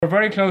We're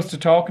very close to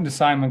talking to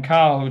Simon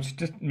Cowell, which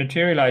didn't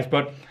materialize.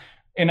 But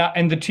in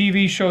the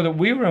TV show that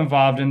we were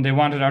involved in, they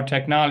wanted our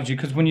technology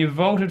because when you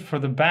voted for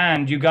the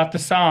band, you got the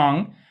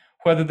song,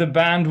 whether the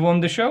band won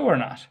the show or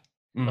not.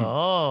 Mm.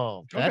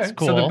 Oh, that's Okay.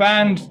 cool. So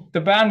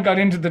the band got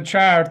into the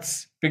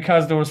charts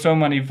because there were so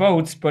many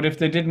votes. But if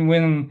they didn't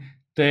win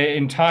the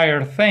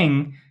entire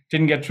thing,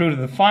 didn't get through to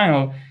the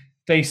final,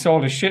 they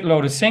sold a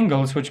shitload of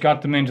singles, which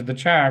got them into the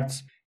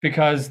charts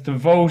because the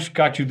vote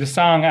got you the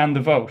song and the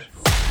vote.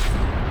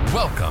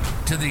 Welcome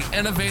to The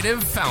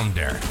Innovative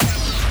Founder,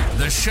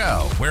 the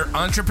show where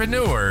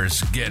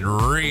entrepreneurs get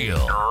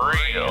real.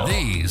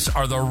 These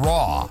are the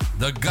raw,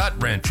 the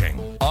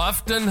gut-wrenching,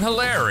 often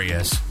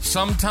hilarious,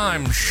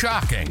 sometimes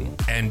shocking,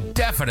 and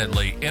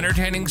definitely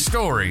entertaining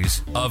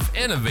stories of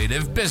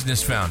innovative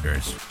business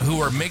founders who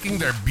are making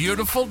their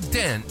beautiful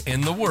dent in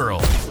the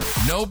world.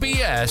 No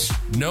BS,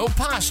 no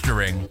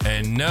posturing,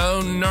 and no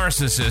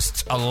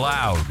narcissists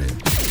allowed.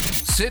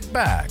 Sit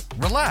back,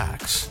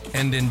 relax,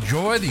 and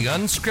enjoy the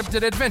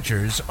unscripted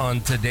adventures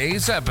on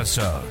today's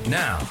episode.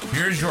 Now,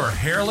 here's your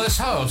hairless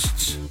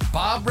hosts,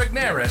 Bob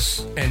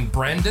Rigneris and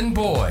Brandon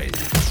Boyd.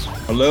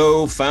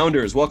 Hello,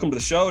 founders. Welcome to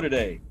the show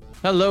today.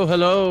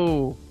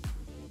 Hello.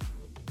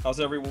 How's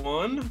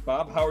everyone?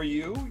 Bob, how are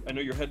you? I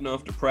know you're heading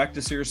off to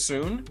practice here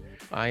soon.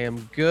 I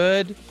am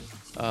good.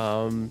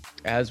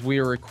 As we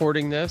are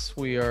recording this,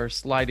 we are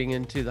sliding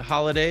into the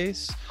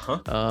holidays.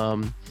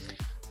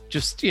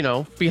 Just,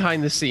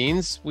 behind the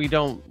scenes, we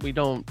don't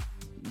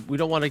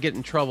want to get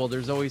in trouble.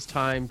 There's always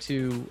time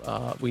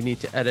we need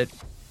to edit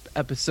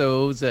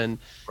episodes, and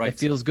It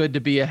feels good to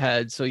be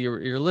ahead. So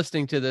you're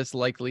listening to this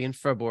likely in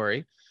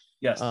February.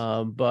 Yes.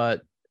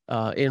 But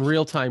in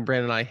real time,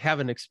 Brandon and I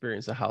haven't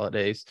experienced the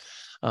holidays.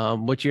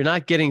 What you're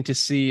not getting to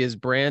see is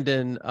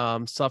Brandon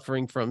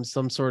suffering from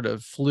some sort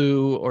of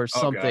flu or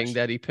something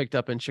that he picked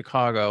up in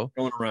Chicago.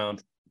 Going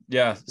around.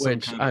 Yeah.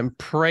 Which I'm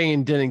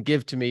praying didn't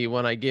give to me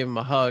when I gave him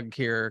a hug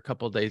here a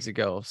couple of days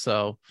ago.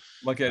 So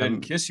lucky I didn't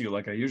kiss you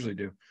like I usually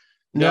do.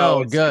 No,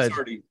 it's, good.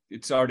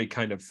 It's already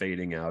kind of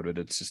fading out.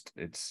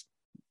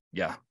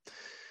 Yeah.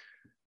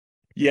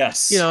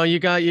 Yes.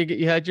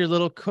 You had your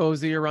little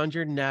cozy around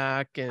your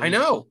neck, and I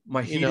know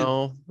my heated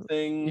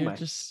thing. I'm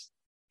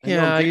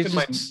drinking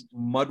my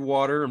mud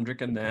water. I'm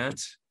drinking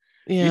that.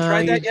 Yeah. You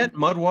tried that yet?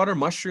 Mud water,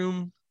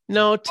 mushroom.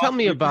 No, tell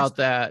me about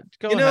that.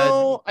 Go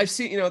ahead. I've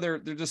seen, they're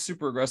just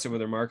super aggressive with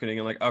their marketing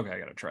and like, okay, I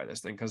got to try this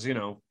thing because,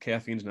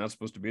 caffeine's not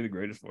supposed to be the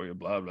greatest for you,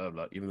 blah, blah,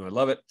 blah, even though I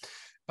love it.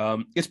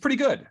 It's pretty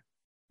good.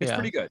 It's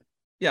pretty good.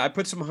 Yeah, I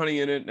put some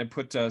honey in it and I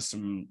put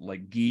some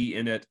like ghee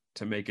in it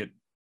to make it,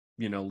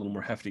 a little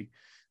more hefty,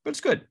 but it's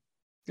good.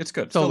 It's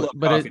good. So,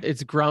 but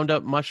it's ground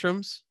up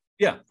mushrooms?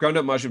 Yeah, ground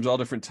up mushrooms, all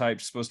different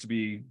types, supposed to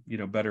be,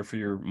 better for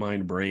your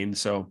mind, brain.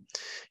 So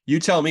you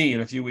tell me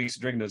in a few weeks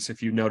drinking this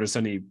if you notice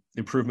any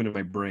improvement in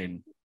my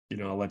brain.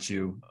 I'll let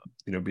you,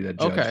 be that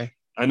judge. Okay.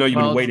 I know you've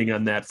been waiting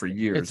on that for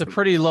years. It's a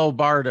pretty low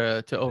bar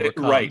to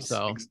overcome. Right.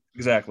 So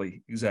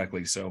Exactly.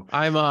 So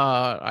I'm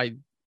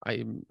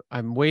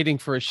waiting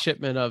for a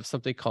shipment of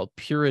something called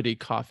Purity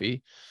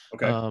coffee.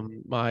 Okay.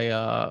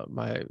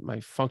 My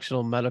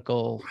functional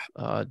medical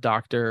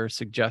doctor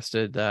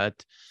suggested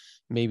that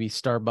maybe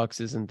Starbucks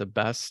isn't the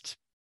best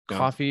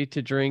coffee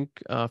to drink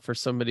for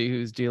somebody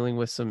who's dealing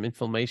with some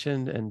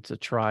inflammation, and to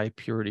try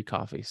Purity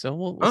coffee. So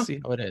we'll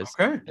see how it is.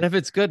 Okay. And if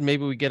it's good,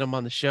 maybe we get them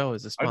on the show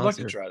as a sponsor. I'd like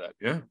to try that.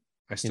 Yeah.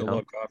 I still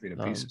love coffee to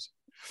pieces.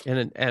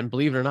 And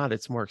believe it or not,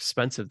 it's more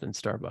expensive than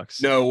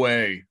Starbucks. No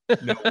way.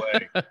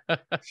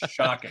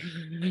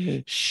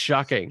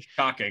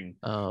 Shocking.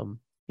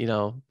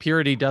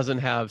 Purity doesnn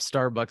have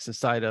Starbucks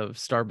inside of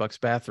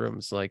Starbucks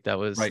bathrooms. Like that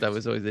was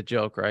always a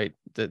joke, right?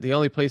 The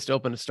only place to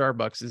open a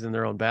Starbucks is in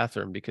their own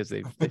bathroom because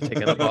they've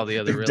taken up all the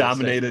other real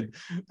dominated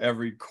estate.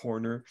 Every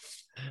corner.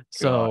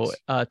 So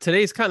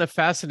today's kind of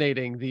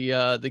fascinating.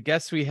 The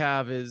guest we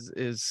have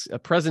is a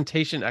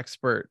presentation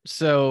expert.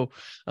 So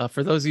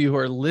for those of you who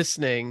are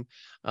listening,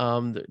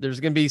 there's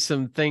going to be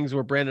some things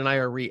where Brandon and I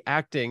are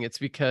reacting. It's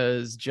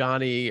because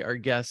Johnny, our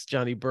guest,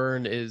 Johnny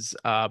Beirne,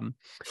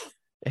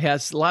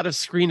 has a lot of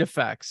screen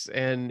effects,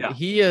 and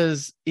he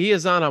is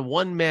on a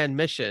one-man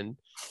mission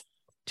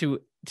to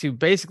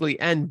basically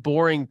end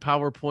boring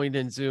PowerPoint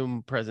and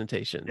Zoom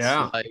presentations.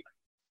 Yeah.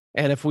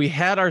 And if we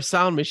had our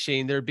sound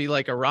machine, there'd be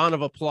like a round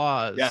of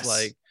applause.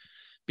 Yes.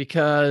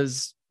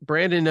 Because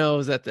Brandon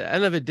knows at the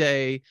end of the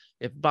day,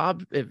 if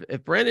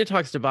Brandon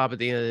talks to Bob at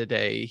the end of the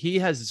day, he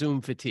has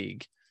Zoom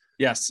fatigue.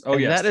 Yes.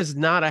 That is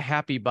not a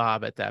happy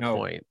Bob at that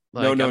point.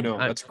 No.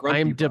 That's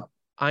grumpy Bob.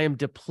 I am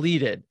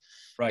depleted.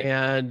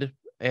 Right.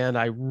 And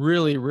I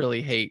really,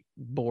 really hate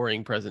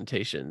boring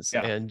presentations.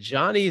 Yeah. And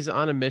Johnny's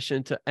on a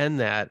mission to end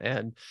that.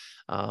 And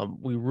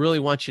we really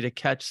want you to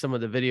catch some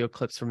of the video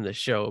clips from the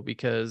show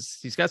because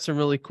he's got some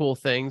really cool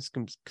things,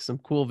 some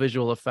cool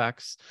visual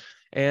effects,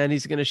 and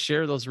he's going to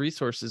share those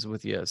resources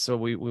with you. So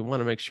we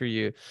want to make sure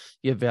you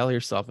avail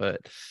yourself of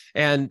it.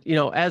 And,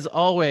 as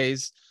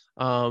always,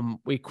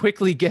 we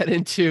quickly get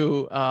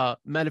into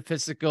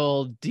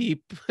metaphysical,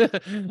 deep,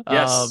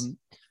 yes, of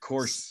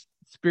course,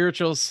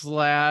 spiritual /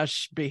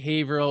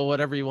 behavioral,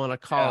 whatever you want to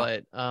call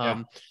it,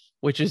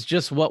 which is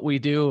just what we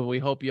do. And we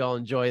hope you all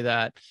enjoy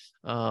that.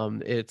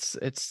 It's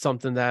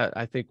something that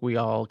I think we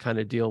all kind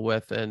of deal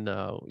with, and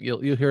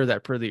you'll hear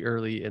that pretty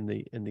early in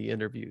the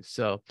interview.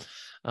 So,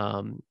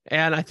 and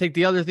I think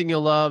the other thing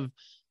you'll love,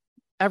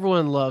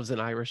 everyone loves an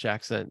Irish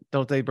accent,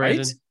 don't they,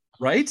 Brandon?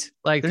 Right?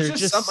 Like there's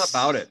just something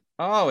about it.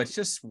 Oh, it's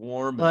just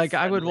warm. Like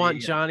I would want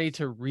Johnny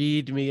to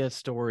read me a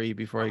story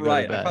before I go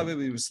to bed. I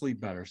probably would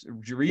sleep better.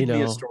 Read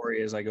me a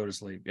story as I go to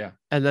sleep. Yeah.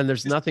 And then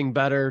there's nothing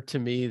better to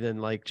me than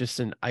like just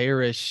an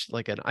Irish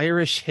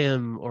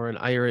hymn or an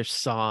Irish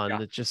song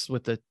that just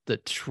with the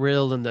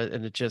trill and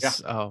it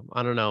just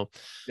I don't know.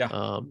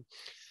 Yeah.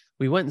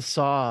 We went and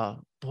saw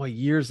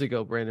years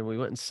ago, Brandon. We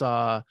went and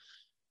saw,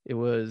 it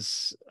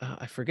was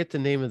I forget the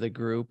name of the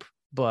group,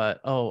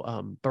 but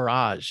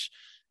Barrage.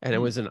 And it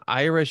was an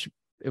Irish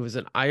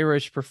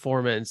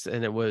performance,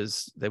 and there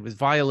was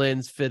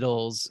violins,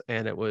 fiddles,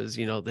 and it was,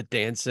 the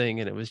dancing,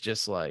 and it was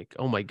just like,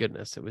 oh my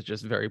goodness, it was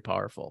just very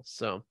powerful.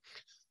 So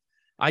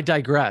I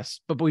digress,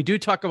 but we do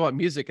talk about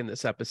music in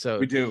this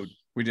episode. We do.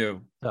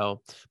 So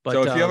if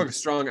you have a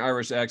strong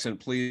Irish accent,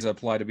 please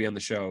apply to be on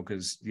the show,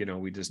 because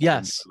we just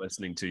enjoy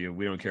listening to you.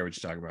 We don't care what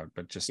you talk about,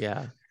 but just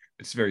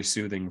it's very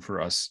soothing for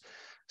us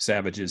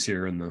savages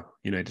here in the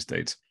United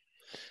States.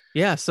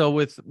 Yeah, so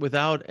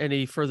without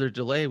any further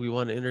delay, we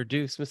want to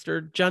introduce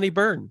Mr. Johnny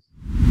Beirne.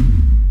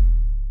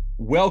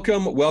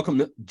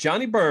 Welcome,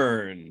 Johnny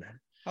Beirne.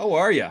 How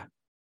are you?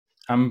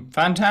 I'm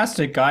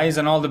fantastic, guys,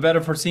 and all the better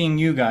for seeing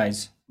you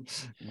guys.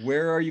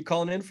 Where are you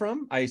calling in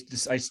from? I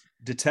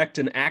detect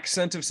an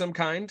accent of some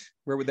kind.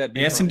 Where would that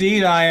be? Yes, from?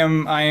 indeed. I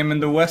am in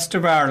the west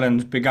of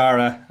Ireland,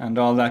 Beirne, and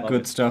all that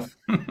good stuff.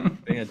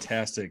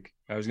 Fantastic.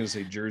 I was going to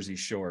say Jersey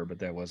Shore, but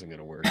that wasn't going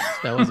to work.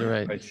 That wasn't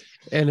right.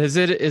 And is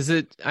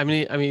it, I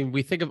mean,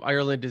 we think of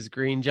Ireland as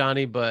green,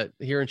 Johnny, but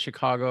here in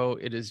Chicago,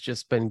 it has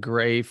just been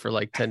gray for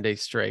like 10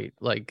 days straight.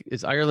 Like,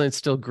 is Ireland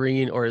still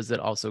green, or is it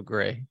also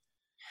gray?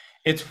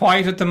 It's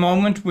white at the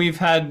moment. We've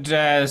had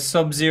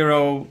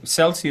sub-zero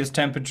Celsius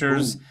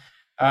temperatures,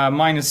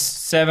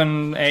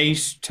 -7,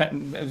 8,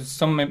 10,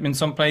 in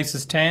some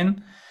places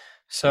 10.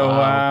 So,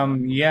 wow.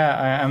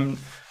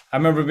 I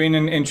remember being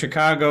in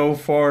Chicago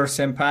for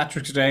St.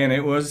 Patrick's Day, and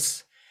it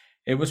was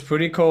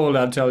pretty cold,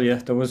 I'll tell you.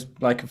 There was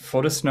like a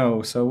foot of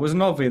snow, so it was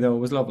lovely, though. It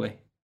was lovely.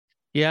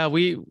 Yeah,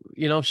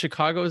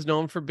 Chicago is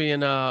known for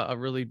being a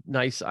really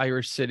nice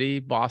Irish city.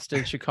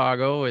 Boston,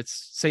 Chicago.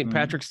 It's St.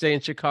 Patrick's Day in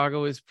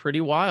Chicago is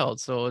pretty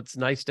wild, so it's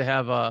nice to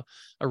have a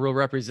real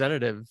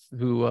representative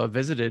who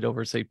visited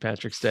over St.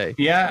 Patrick's Day.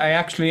 Yeah, I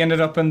actually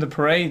ended up in the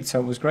parade,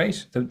 so it was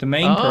great. The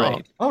main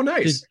parade. Oh,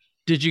 nice.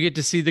 Did you get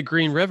to see the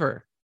Green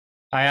River?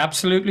 I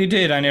absolutely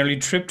did. I nearly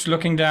tripped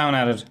looking down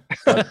at it.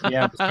 But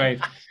yeah, it was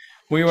great.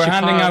 We were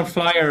handing out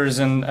flyers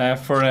and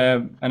for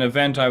an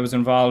event I was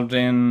involved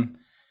in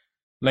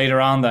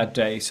later on that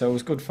day, so it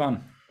was good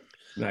fun.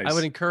 Nice. I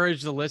would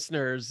encourage the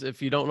listeners,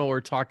 if you don't know what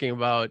we're talking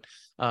about,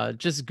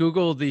 just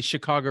Google the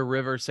Chicago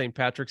River St.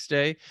 Patrick's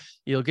Day.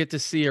 You'll get to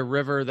see a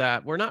river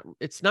that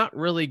it's not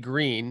really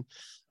green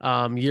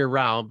year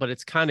round, but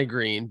it's kind of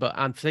green. But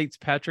on St.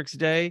 Patrick's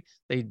Day,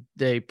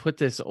 they put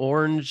this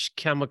orange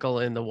chemical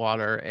in the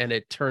water, and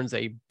it turns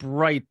a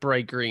bright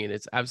green.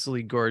 It's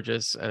absolutely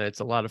gorgeous, and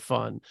it's a lot of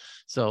fun.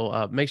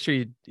 So make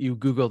sure you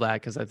Google that,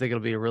 because I think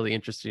it'll be a really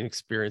interesting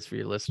experience for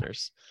your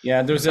listeners.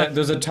 Yeah, there's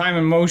a time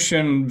and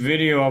motion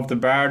video of the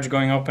barge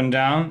going up and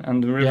down,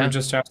 and the river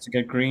just starts to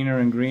get greener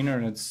and greener,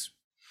 and it's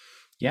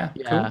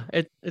cool.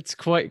 It's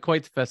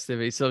quite the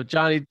festivity. So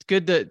Johnny,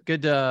 good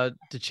to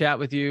chat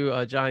with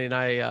you. Johnny and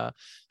I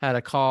had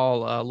a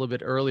call a little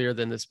bit earlier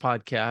than this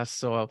podcast.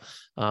 So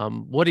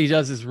what he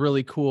does is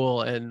really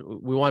cool, and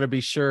we want to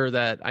be sure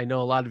that I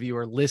know a lot of you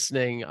are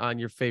listening on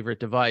your favorite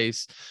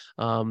device.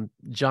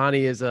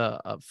 Johnny is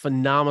a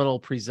phenomenal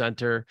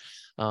presenter.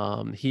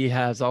 He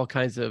has all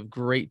kinds of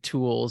great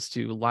tools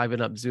to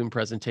liven up Zoom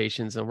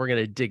presentations, and we're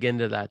going to dig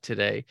into that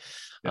today.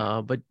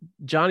 But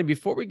Johnny,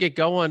 before we get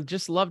going,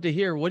 just love to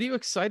hear, what are you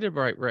excited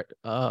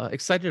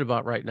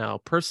about right now?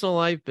 Personal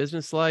life,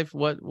 business life,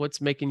 what's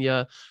making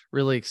you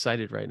really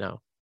excited right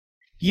now?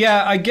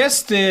 Yeah, I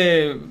guess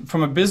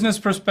from a business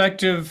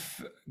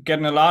perspective,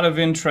 getting a lot of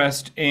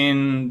interest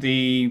in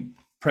the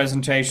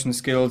presentation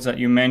skills that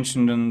you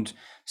mentioned, and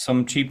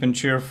some cheap and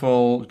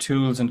cheerful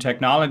tools and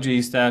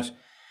technologies that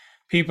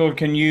people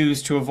can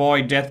use to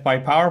avoid death by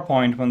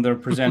PowerPoint when they're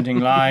presenting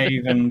live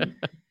and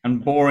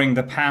boring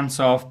the pants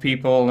off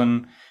people.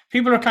 And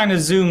people are kind of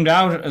zoomed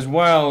out as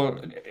well.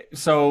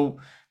 So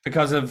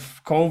because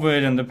of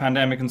COVID and the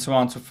pandemic and so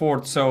on and so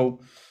forth.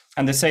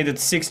 And they say that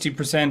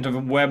 60% of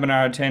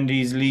webinar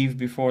attendees leave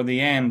before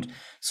the end.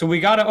 So we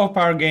got to up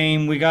our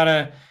game. We got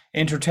to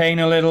entertain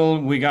a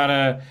little. We got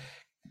to,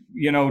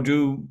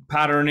 do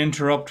pattern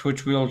interrupt,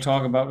 which we'll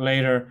talk about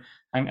later,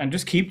 and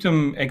just keep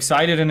them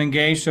excited and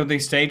engaged so they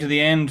stay to the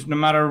end, no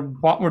matter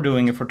what we're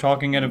doing. If we're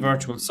talking at a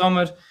virtual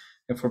summit,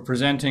 if we're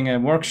presenting a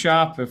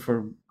workshop, if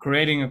we're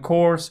creating a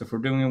course, if we're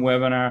doing a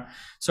webinar.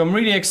 So I'm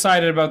really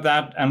excited about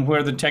that and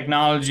where the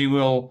technology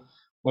will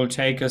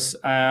take us.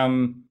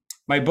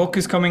 My book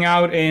is coming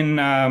out in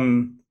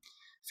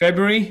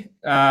February,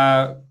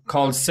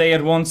 called Say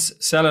It Once,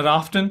 Sell It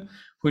Often,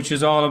 which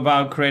is all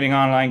about creating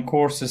online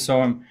courses.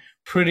 So I'm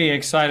pretty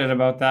excited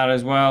about that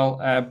as well.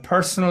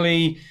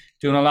 Personally,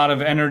 doing a lot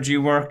of energy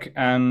work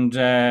and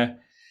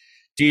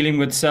dealing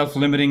with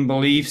self-limiting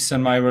beliefs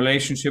and my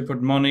relationship with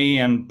money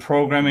and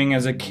programming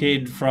as a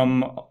kid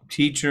from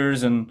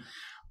teachers. And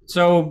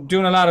so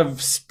doing a lot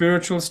of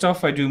spiritual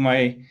stuff. I do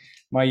my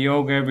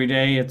yoga every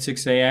day at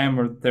 6 a.m.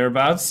 or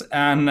thereabouts.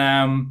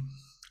 And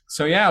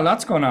so yeah,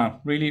 lots going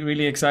on. Really,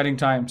 really exciting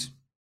times.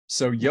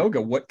 So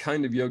yoga, what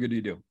kind of yoga do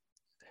you do?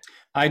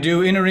 I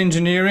do inner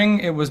engineering.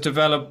 It was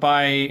developed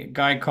by a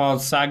guy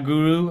called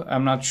Sadhguru.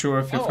 I'm not sure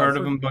if you've heard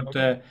of him, but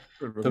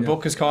the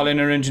book is called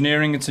Inner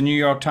Engineering. It's a New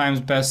York Times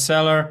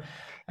bestseller.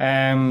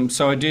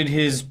 So I did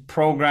his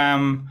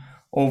program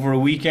over a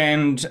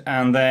weekend,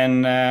 and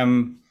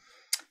then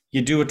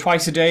you do it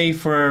twice a day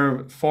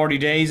for 40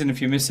 days. And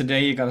if you miss a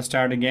day, you got to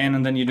start again.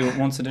 And then you do it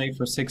once a day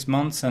for 6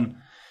 months. And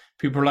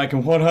people are like,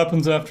 and what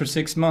happens after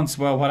 6 months?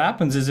 Well, what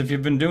happens is if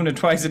you've been doing it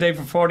twice a day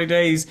for 40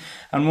 days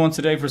and once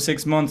a day for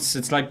 6 months,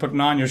 it's like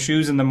putting on your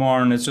shoes in the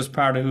morning. It's just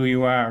part of who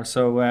you are.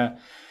 So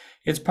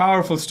it's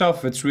powerful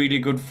stuff. It's really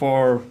good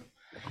for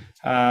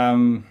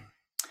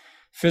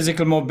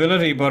physical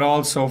mobility, but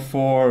also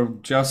for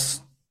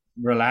just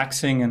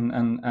relaxing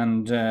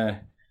and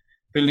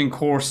building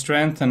core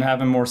strength and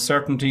having more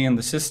certainty in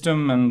the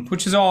system, and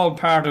which is all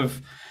part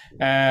of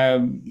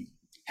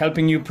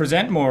helping you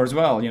present more as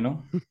well, you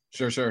know.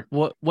 Sure.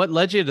 What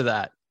led you to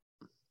that?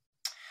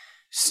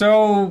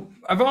 So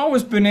I've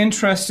always been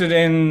interested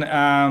in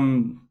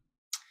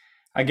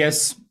I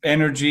guess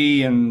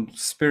energy and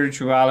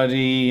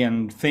spirituality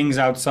and things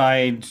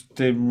outside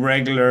the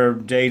regular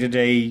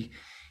day-to-day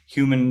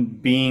human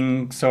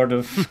being sort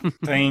of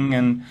thing.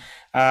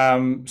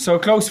 And so a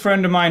close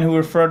friend of mine who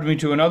referred me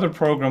to another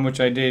program,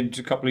 which I did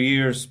a couple of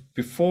years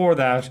before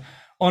that,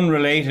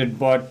 unrelated,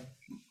 but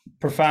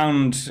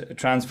profound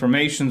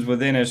transformations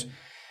within it.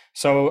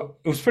 So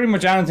it was pretty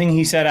much anything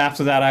he said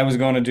after that I was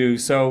going to do.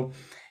 So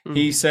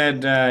he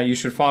said, you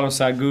should follow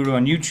Sadhguru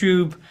on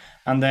YouTube,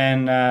 and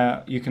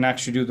then you can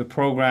actually do the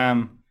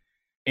program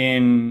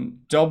in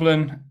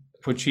Dublin,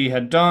 which he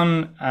had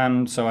done.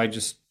 And so I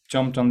just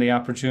jumped on the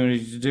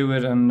opportunity to do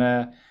it.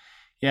 And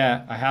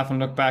yeah, I haven't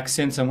looked back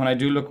since. And when I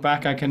do look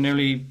back, I can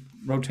nearly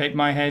rotate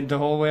my head the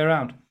whole way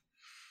around.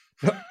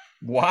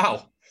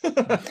 Wow.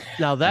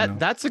 Now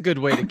that's a good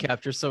way to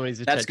capture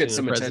somebody's attention. That's good.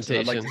 Some attention.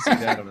 I'd like to see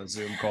that on a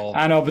Zoom call.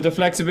 I know, but the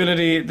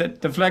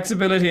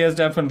flexibility has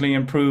definitely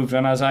improved.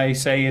 And as I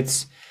say,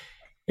 it's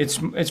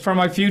for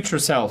my future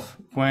self,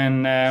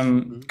 when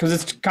because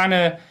it's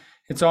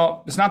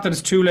not that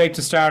it's too late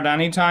to start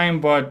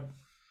anytime, but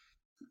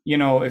you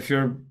know, if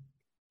you're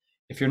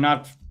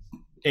not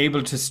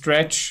able to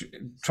stretch,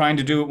 trying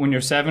to do it when you're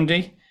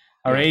 70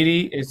 or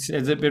 80, it's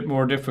a bit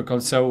more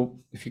difficult. So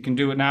if you can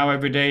do it now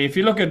every day, if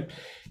you look at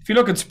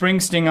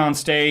Springsteen on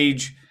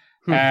stage,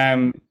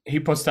 he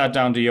puts that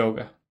down to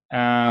yoga.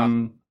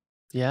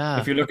 Yeah.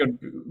 If you look at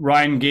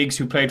Ryan Giggs,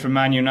 who played for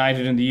Man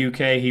United in the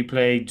UK, he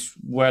played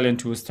well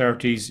into his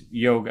 30s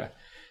yoga.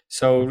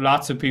 So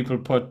lots of people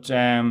put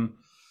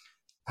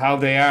how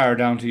they are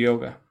down to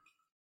yoga.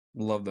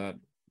 Love that.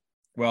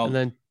 Well, and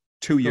then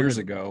 2 years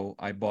ago,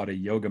 I bought a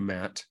yoga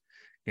mat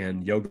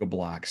and yoga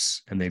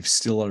blocks, and they've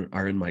still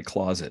are in my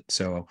closet.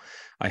 So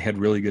I had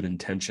really good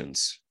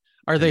intentions.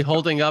 Are they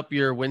holding up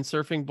your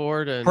windsurfing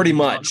board and pretty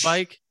much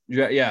bike?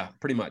 Yeah,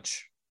 pretty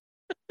much.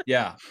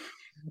 Yeah,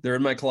 they're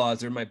in my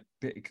closet. They're in my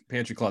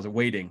pantry closet,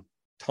 waiting,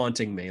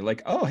 taunting me,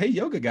 like, "Oh, hey,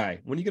 yoga guy,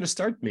 when are you going to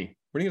start me?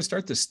 When are you going to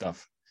start this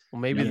stuff?"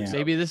 Well, maybe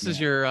this is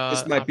your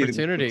this might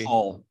opportunity. Be the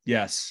call.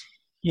 Yes.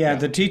 Yeah,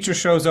 the teacher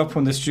shows up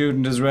when the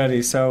student is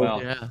ready.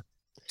 So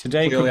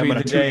today could be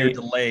the day.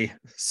 Delay.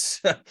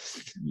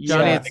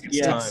 Johnny,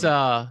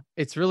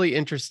 it's really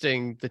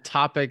interesting. The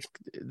topic,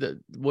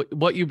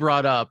 what you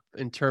brought up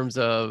in terms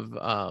of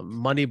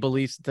money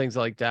beliefs and things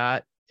like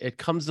that, it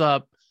comes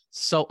up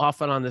so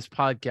often on this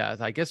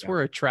podcast. I guess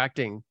we're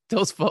attracting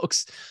those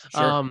folks.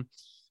 Sure.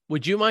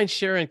 Would you mind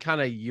sharing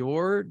kind of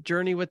your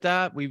journey with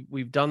that?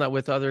 We've done that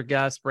with other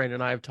guests. Brandon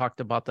and I have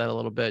talked about that a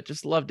little bit.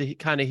 Just love to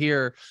kind of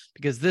hear,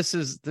 because this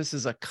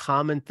is a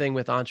common thing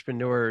with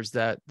entrepreneurs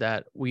that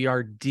we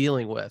are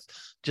dealing with.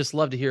 Just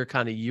love to hear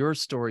kind of your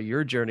story,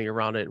 your journey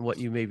around it, and what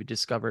you maybe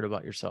discovered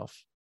about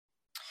yourself.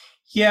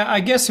 Yeah, I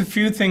guess a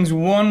few things.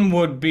 One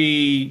would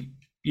be,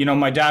 you know,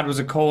 my dad was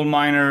a coal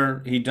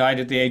miner. He died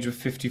at the age of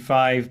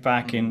 55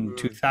 back in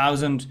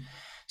 2000.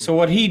 So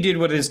what he did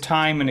with his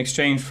time in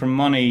exchange for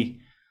money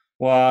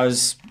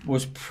was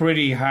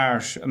pretty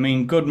harsh. I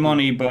mean, good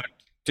money, but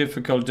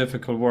difficult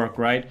work,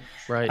 right?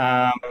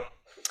 Right.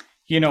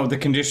 You know, the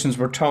conditions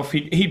were tough.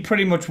 He'd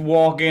pretty much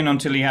walk in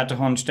until he had to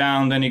hunch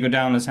down, then he'd go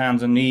down on his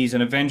hands and knees,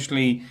 and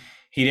eventually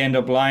he'd end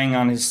up lying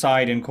on his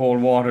side in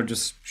cold water,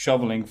 just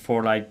shoveling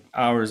for like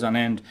hours on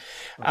end.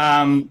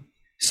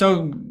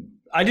 So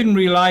I didn't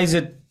realize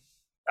it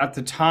at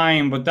the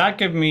time, but that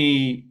gave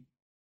me,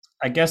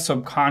 I guess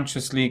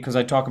subconsciously, because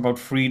I talk about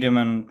freedom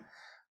and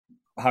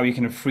how you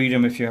can have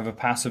freedom if you have a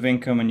passive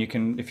income,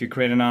 and if you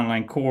create an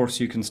online course,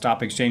 you can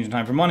stop exchanging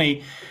time for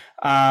money.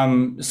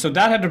 So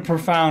that had a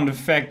profound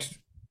effect,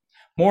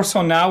 more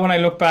so now when I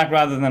look back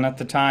rather than at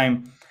the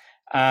time,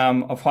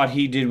 of what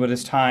he did with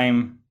his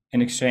time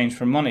in exchange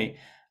for money.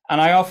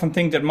 And I often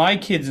think that my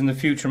kids in the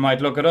future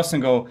might look at us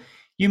and go,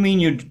 "You mean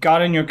you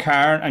got in your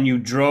car and you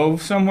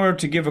drove somewhere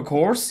to give a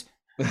course?"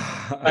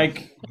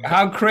 Like,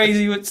 how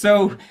crazy would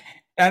so?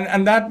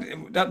 And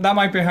that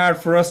might be hard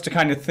for us to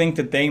kind of think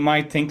that they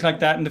might think like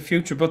that in the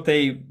future, but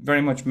they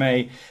very much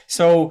may.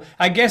 So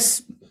I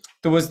guess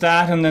there was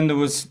that, and then there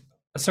was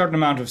a certain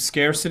amount of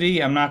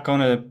scarcity. I'm not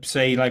going to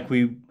say like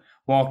we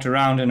walked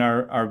around in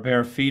our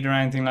bare feet or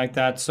anything like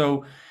that.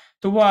 So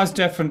there was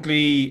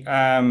definitely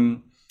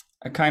a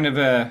kind of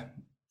a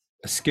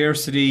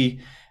scarcity.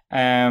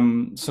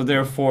 So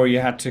therefore you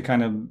had to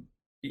kind of,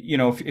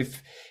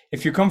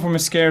 if you come from a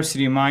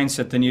scarcity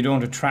mindset, then you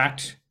don't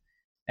attract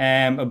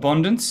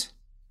abundance,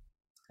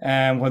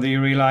 whether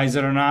you realize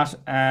it or not.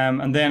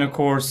 And then, of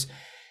course,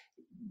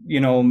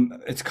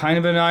 it's kind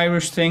of an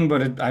Irish thing,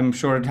 but I'm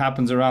sure it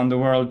happens around the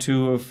world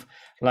too, of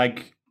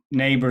like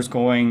neighbors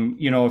going,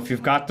 if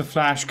you've got the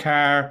flash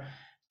car,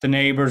 the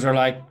neighbors are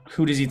like,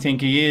 who does he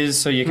think he is?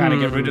 So you kind of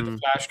get rid of the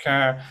flash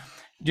car,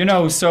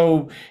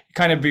 so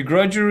kind of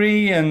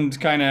begrudgery and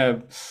kind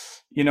of,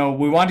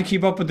 we want to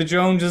keep up with the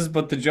Joneses,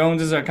 but the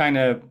Joneses are kind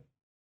of,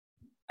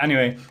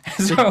 anyway,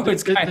 so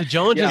it's kind the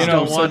Joneses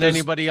don't want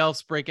anybody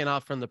else breaking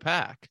off from the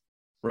pack.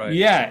 Right.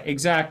 Yeah,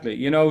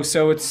 exactly.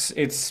 So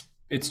it's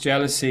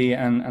jealousy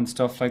and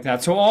stuff like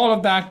that. So all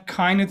of that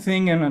kind of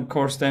thing. And of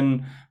course,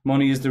 then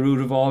money is the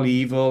root of all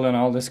evil and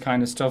all this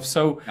kind of stuff.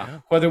 So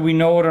whether we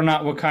know it or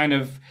not,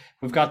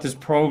 we've got this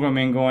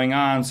programming going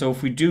on. So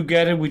if we do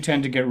get it, we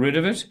tend to get rid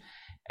of it,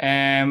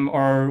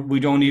 or we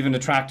don't even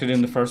attract it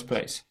in the first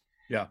place.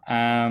 Yeah.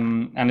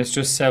 And it's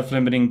just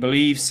self-limiting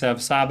beliefs,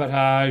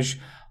 self-sabotage,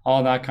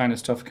 all that kind of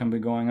stuff can be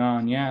going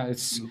on. Yeah,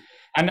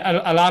 and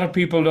a lot of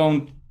people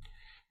don't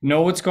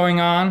know what's going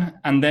on,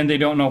 and then they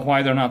don't know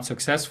why they're not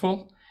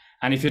successful.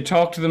 And if you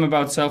talk to them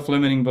about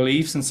self-limiting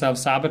beliefs and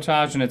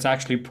self-sabotage, and it's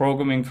actually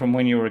programming from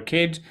when you were a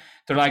kid,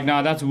 they're like,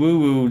 no, that's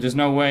woo-woo. There's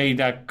no way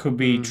that could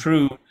be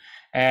true.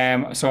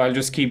 So I'll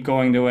just keep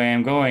going the way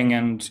I'm going,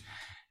 and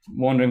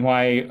wondering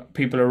why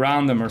people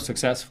around them are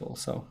successful.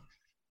 So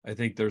I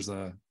think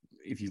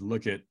if you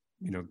look at,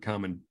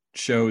 common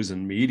shows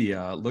and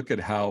media, look at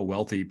how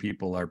wealthy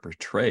people are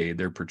portrayed.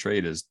 They're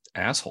portrayed as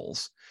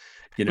assholes.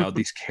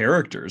 These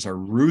characters are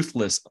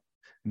ruthless,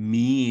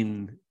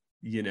 mean,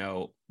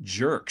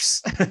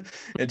 jerks.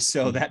 And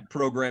so that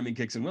programming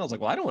kicks in. Well, it's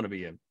like, well, I don't want to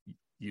be a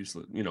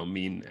useless,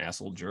 mean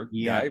asshole jerk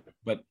guy.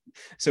 But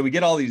so we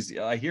get all these,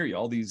 I hear you,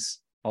 all these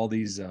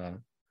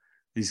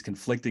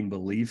conflicting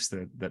beliefs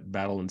that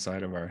battle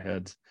inside of our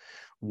heads.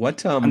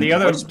 And the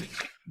other,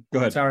 go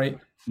ahead. Sorry.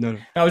 No.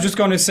 I was just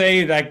going to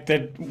say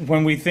that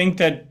when we think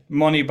that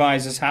money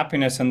buys us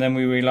happiness, and then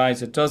we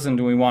realize it doesn't,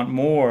 and we want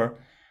more,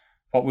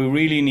 what we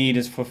really need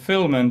is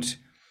fulfillment.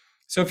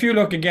 So if you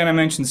look again, I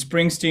mentioned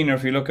Springsteen, or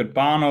if you look at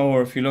Bono,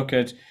 or if you look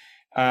at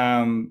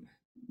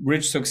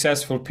rich,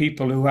 successful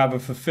people who have a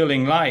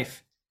fulfilling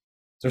life,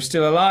 they're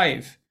still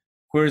alive.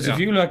 Whereas if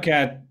you look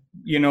at,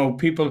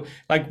 people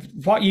like,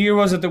 what year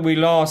was it that we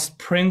lost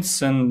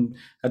Prince and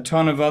a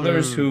ton of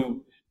others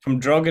who, from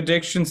drug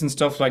addictions and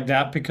stuff like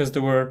that, because they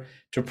were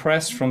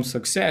depressed from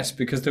success,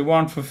 because they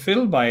weren't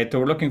fulfilled by it. They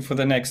were looking for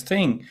the next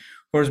thing.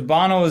 Whereas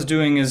Bono is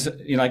doing his,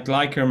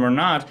 like him or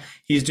not,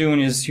 he's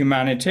doing his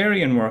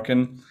humanitarian work.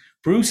 And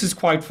Bruce is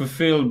quite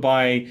fulfilled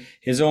by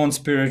his own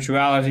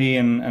spirituality,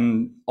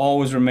 and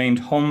always remained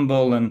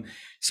humble and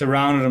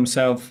surrounded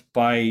himself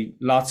by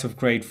lots of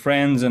great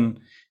friends. And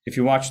if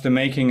you watch the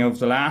making of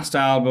the last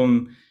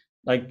album,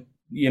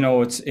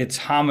 it's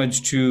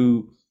homage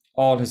to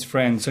all his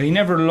friends. So he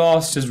never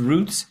lost his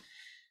roots.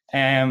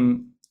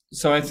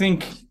 So I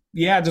think,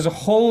 there's a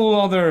whole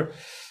other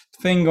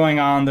thing going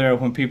on there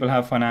when people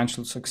have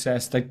financial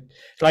success.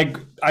 Like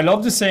I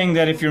love the saying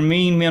that if you're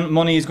mean,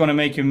 money is going to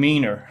make you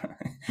meaner.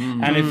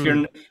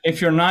 And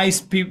if you're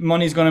nice,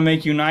 money is going to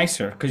make you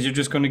nicer, because you're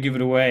just going to give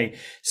it away.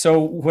 So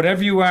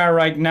whatever you are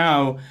right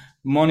now,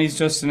 money's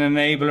just an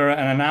enabler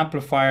and an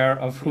amplifier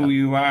of who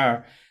you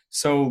are.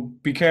 So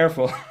be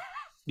careful.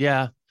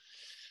 Yeah.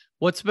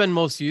 What's been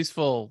most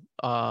useful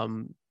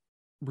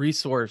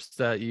resource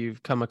that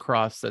you've come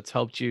across that's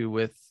helped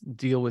you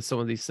deal with some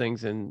of these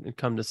things and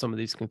come to some of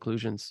these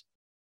conclusions?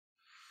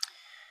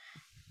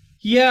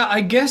 Yeah,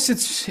 I guess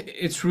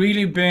it's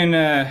really been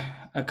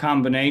a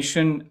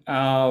combination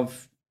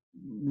of,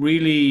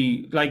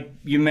 really, like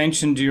you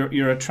mentioned,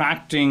 you're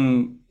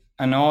attracting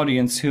an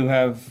audience who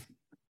have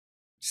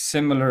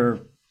similar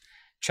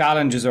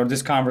challenges, or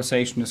this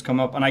conversation has come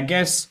up. And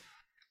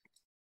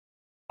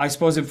I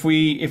suppose if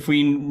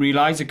we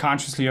realize it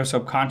consciously or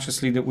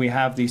subconsciously that we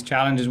have these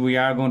challenges, we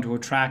are going to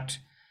attract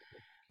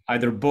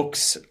either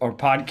books or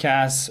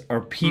podcasts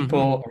or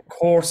people or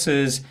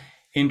courses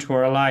into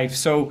our life.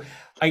 So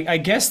I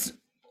guess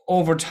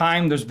over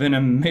time there's been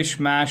a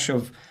mishmash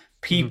of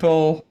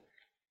people,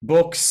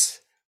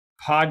 books,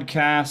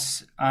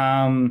 podcasts,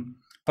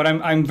 but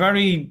I'd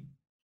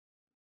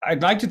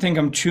like to think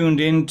I'm tuned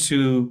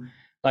into,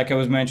 like I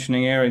was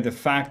mentioning earlier, the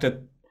fact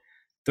that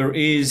there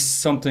is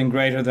something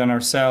greater than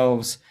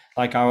ourselves,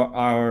 like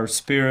our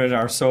spirit,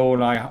 our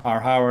soul,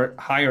 our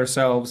higher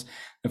selves,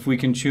 if we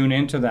can tune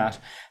into that.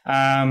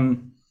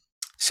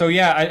 So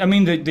yeah, I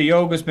mean, the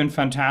yoga's been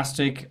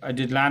fantastic. I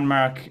did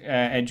landmark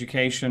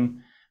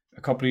education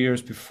a couple of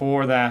years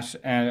before that.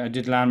 I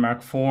did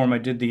landmark form. I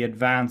did the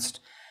advanced,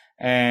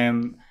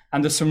 and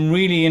there's some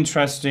really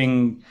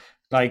interesting,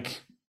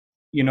 like,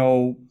 you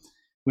know,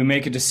 we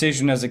make a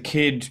decision as a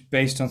kid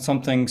based on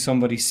something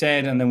somebody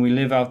said, and then we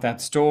live out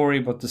that story,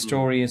 but the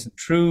story isn't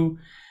true.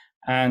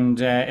 And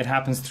it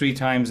happens 3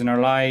 times in our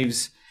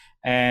lives,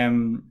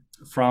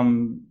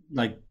 from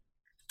like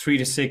 3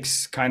 to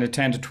 6, kind of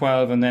 10 to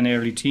 12, and then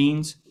early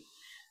teens.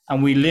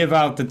 And we live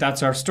out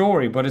that's our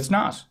story, but it's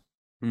not.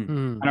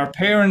 And our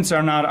parents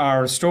are not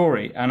our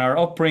story, and our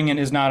upbringing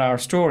is not our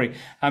story.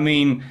 I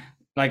mean,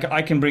 like,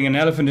 I can bring an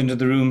elephant into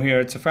the room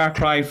here. It's a far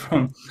cry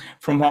from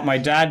what my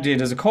dad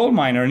did as a coal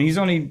miner. And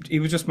he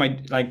was just my,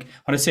 like,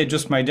 when I say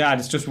just my dad,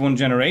 it's just one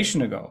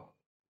generation ago.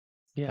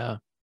 Yeah.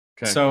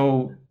 Okay.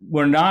 So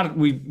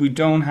we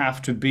don't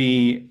have to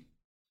be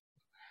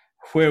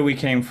where we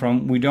came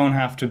from. We don't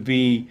have to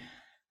be,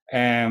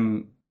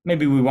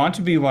 maybe we want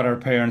to be what our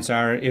parents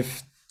are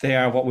if they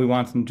are what we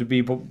want them to be.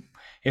 But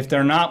if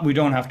they're not, we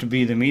don't have to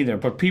be them either.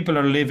 But people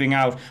are living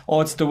out, oh,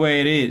 it's the way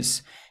it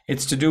is.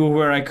 It's to do with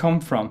where I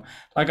come from.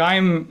 Like,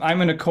 I'm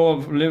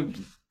in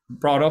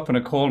brought up in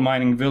a coal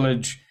mining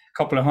village, a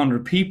couple of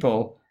hundred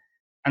people,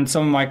 and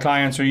some of my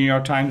clients are New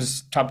York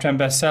Times top 10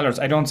 bestsellers.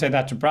 I don't say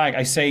that to brag.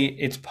 I say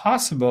it's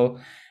possible.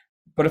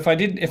 But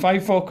if I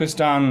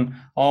focused on,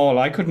 oh,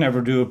 I could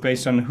never do it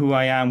based on who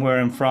I am, where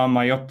I'm from,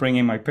 my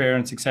upbringing, my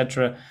parents,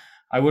 etc.,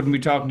 I wouldn't be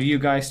talking to you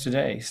guys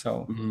today.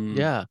 So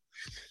yeah.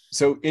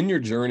 So in your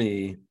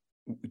journey,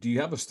 do you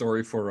have a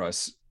story for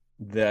us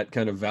that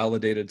kind of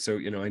validated? So,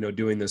 you know, I know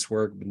doing this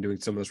work, been doing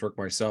some of this work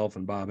myself,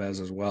 and Bob has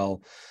as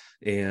well.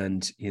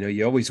 And, you know,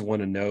 you always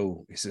want to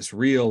know, is this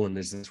real, and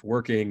is this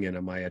working, and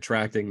am I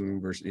attracting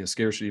versus, you know,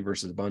 scarcity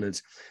versus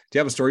abundance? Do you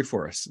have a story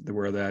for us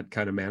where that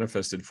kind of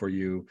manifested for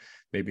you,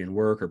 maybe in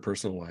work or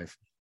personal life,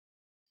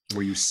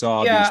 where you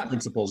saw these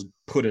principles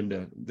put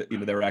into, you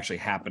know, they were actually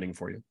happening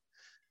for you?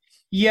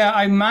 Yeah,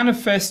 I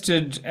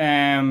manifested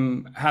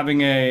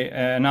having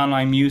an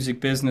online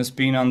music business,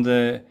 being in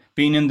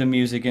the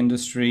music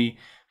industry,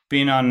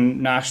 being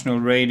on national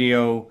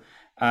radio,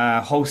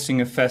 hosting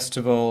a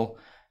festival,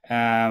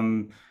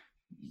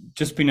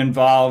 just being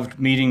involved,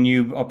 meeting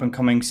new up and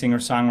coming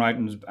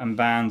singer-songwriters and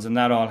bands, and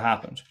that all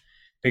happened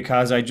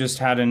because I just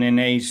had an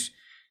innate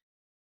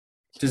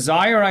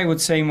desire, I would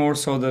say, more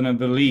so than a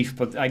belief,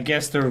 but I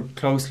guess they're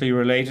closely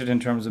related in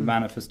terms of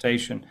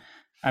manifestation.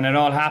 And it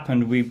all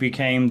happened. We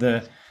became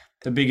the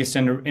biggest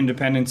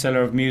independent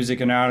seller of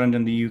music in Ireland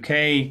and the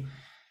UK.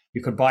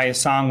 You could buy a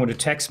song with a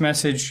text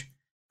message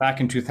back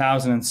in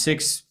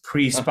 2006,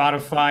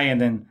 pre-Spotify, and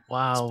then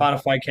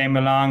Spotify came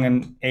along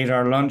and ate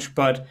our lunch.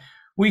 But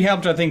we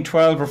helped, I think,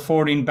 12 or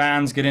 14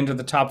 bands get into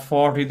the top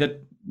 40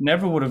 that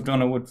never would have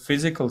done it with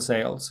physical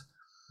sales.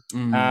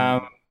 I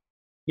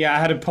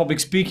had a public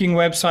speaking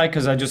website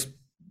because I just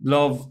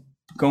love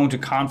going to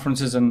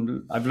conferences,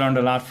 and I've learned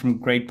a lot from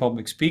great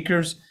public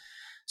speakers.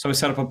 So I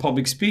set up a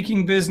public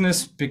speaking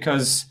business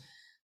because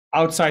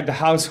outside the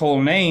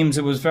household names,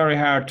 it was very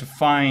hard to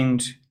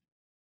find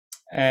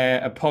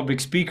a public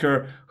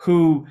speaker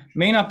who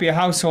may not be a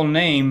household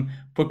name,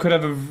 but could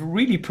have a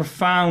really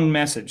profound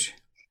message.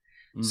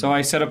 So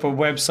I set up a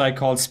website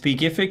called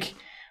Speakific,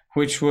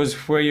 which was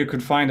where you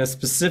could find a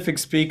specific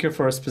speaker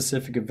for a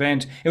specific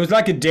event. It was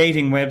like a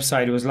dating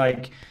website. It was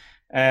like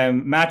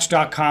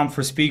Match.com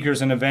for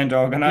speakers and event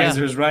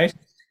organizers, right?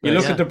 You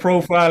look at the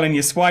profile and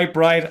you swipe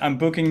right, I'm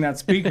booking that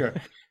speaker.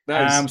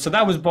 Nice. So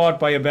that was bought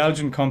by a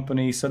Belgian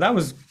company. So that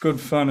was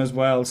good fun as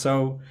well.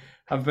 So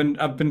I've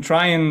been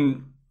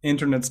trying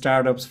internet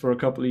startups for a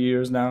couple of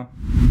years now.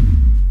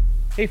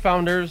 Hey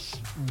founders,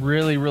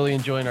 really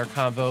enjoying our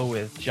convo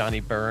with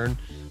Johnny Beirne.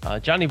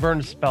 Johnny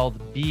Beirne is spelled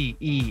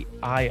Beirne,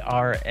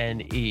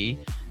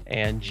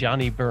 and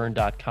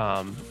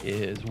johnnybeirne.com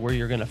is where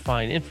you're going to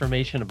find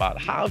information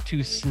about how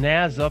to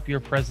snazz up your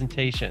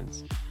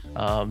presentations.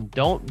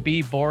 Don't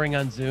be boring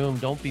on Zoom.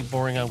 Don't be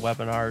boring on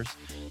webinars.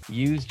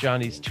 Use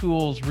Johnny's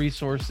tools,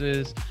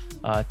 resources,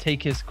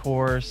 take his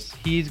course.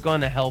 He's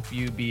going to help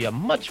you be a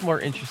much more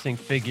interesting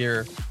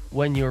figure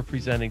when you're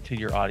presenting to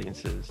your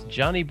audiences.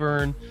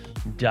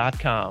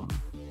 johnnybeirne.com.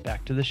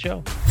 Back to the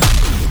show.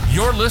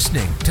 You're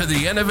listening to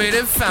The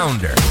Innovative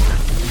Founder.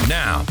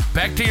 Now,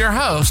 back to your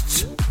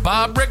hosts,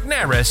 Bob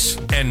Rigneris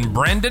and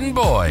Brandon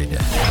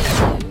Boyd.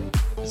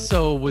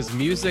 So was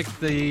music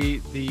the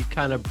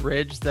kind of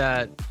bridge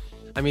that,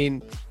 I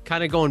mean,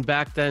 kind of going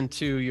back then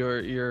to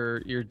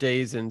your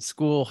days in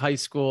school, high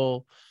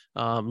school,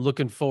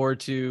 looking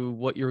forward to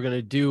what you were going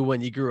to do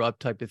when you grew up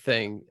type of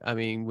thing? I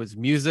mean, was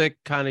music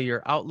kind of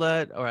your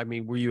outlet? Or, I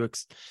mean,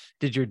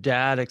 did your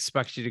dad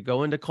expect you to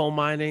go into coal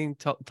mining?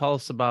 Tell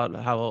us about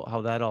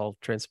how that all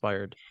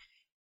transpired.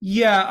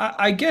 Yeah,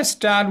 I guess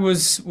dad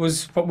was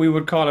what we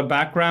would call a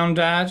background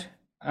dad.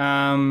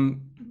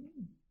 Um,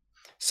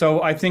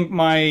 so I think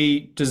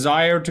my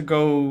desire to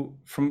go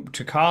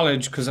to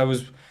college, because I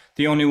was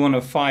the only one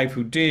of five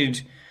who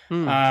did.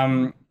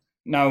 Hmm.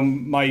 Now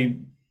my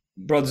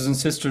brothers and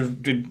sisters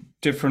did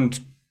different,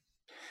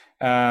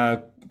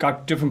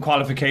 got different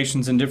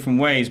qualifications in different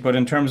ways, but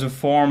in terms of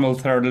formal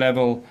third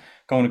level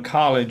going to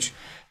college,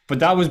 but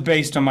that was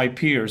based on my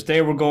peers.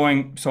 They were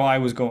going, so I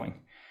was going.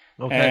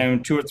 Okay.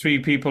 Two or three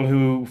people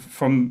who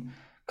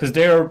because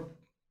their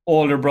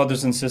older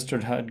brothers and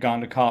sisters had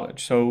gone to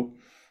college. So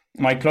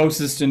my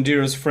closest and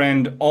dearest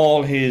friend,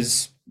 all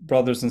his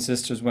brothers and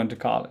sisters went to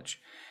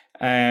college.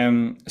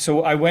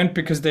 So I went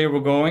because they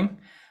were going.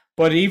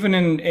 But even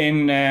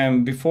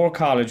in before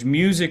college,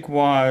 music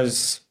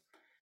was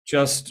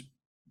just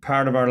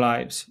part of our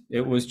lives.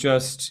 It was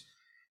just,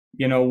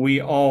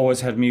 we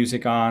always had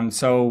music on.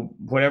 So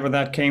whatever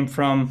that came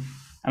from,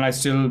 and I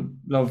still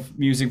love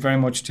music very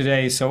much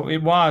today. So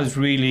it was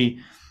really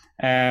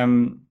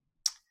to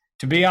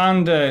be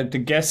on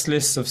the guest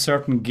lists of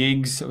certain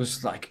gigs. It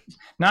was like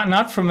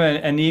not from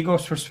an ego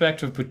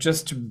perspective, but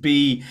just to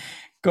be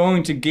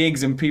going to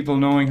gigs and people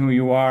knowing who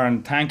you are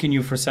and thanking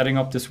you for setting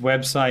up this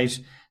website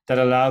that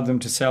allowed them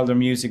to sell their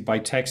music by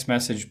text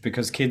message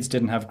because kids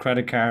didn't have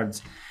credit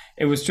cards.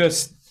 It was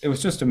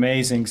just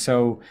amazing.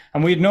 So,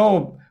 and we had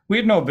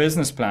no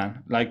business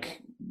plan.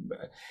 Like,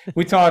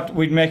 we thought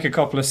we'd make a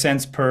couple of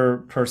cents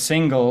per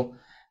single,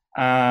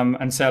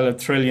 and sell 1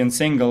 trillion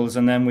singles,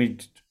 and then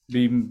we'd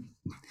be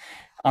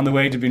on the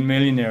way to being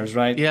millionaires,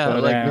 right? Yeah,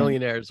 but, like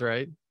millionaires,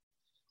 right?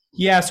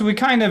 Yeah, so we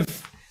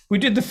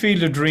did the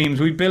Field of Dreams.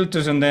 We built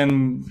it, and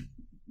then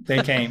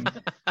they came.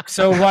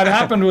 So what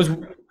happened was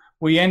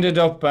we ended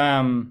up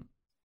being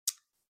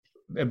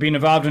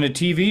involved in a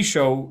TV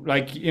show.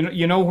 Like,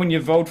 when you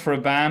vote for a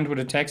band with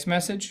a text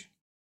message.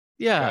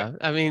 Yeah,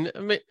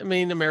 right. I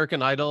mean,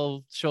 American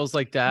Idol, shows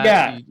like that.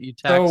 Yeah, you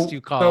text, you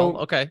call.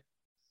 Okay,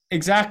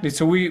 exactly.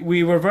 So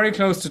we were very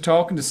close to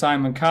talking to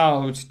Simon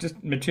Cowell, which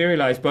just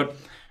materialized. But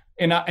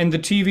in the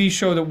TV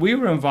show that we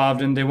were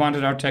involved in, they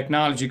wanted our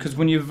technology because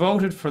when you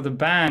voted for the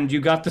band,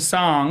 you got the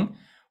song,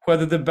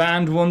 whether the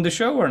band won the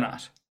show or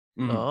not.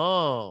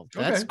 Oh,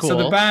 that's cool. So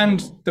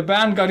the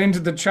band got into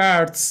the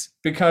charts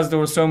because there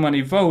were so many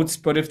votes.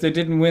 But if they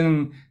didn't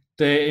win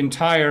the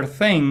entire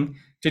thing,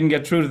 didn't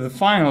get through to the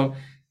final,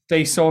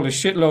 they sold a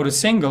shitload of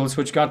singles,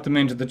 which got them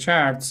into the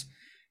charts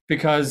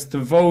because the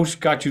vote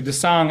got you the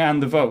song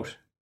and the vote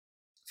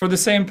for the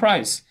same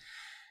price.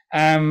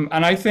 And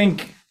I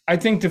think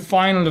the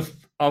final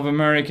of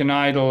American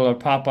Idol or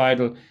Pop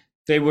Idol,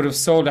 they would have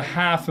sold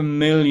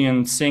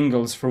 500,000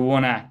 singles for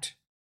one act.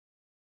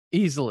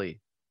 Easily.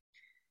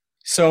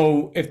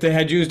 So if they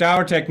had used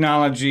our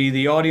technology,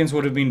 the audience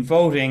would have been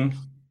voting,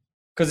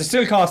 because it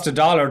still cost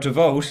 $1 to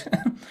vote,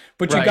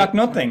 but you got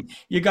nothing.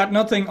 You got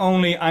nothing.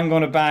 Only I'm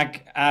going to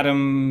back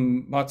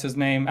Adam, what's his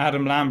name?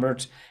 Adam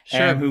Lambert,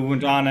 sure. Who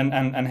went on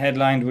and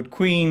headlined with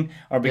Queen,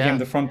 or became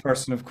the front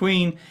person of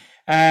Queen.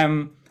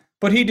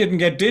 But he didn't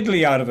get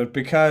diddly out of it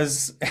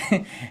because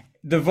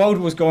the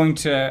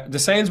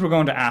sales were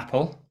going to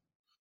Apple,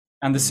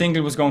 and the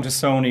single was going to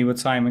Sony with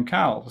Simon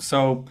Cowell.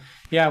 So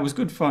yeah, it was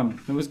good fun.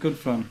 It was good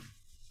fun.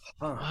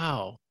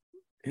 Wow.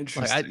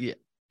 Interesting. I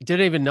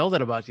didn't even know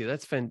that about you.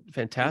 That's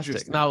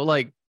fantastic. Now,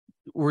 like,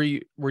 were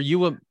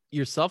you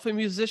yourself a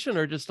musician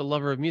or just a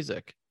lover of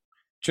music?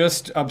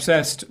 Just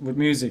obsessed with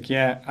music.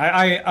 Yeah.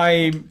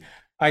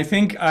 I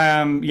think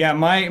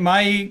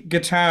my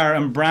guitar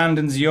and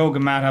Brandon's yoga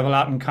mat have a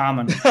lot in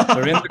common.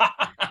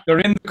 They're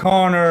in the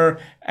corner,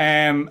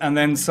 and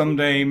then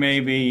someday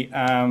maybe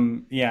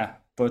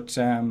but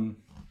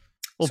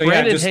well, so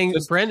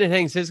Brandon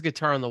hangs his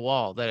guitar on the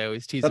wall that I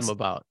always tease him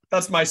about.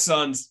 That's my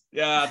son's.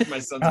 Yeah, that's my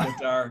son's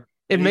guitar.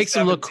 It makes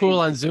him look cool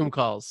on Zoom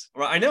calls.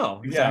 Well, I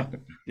know. Exactly.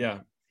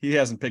 Yeah. He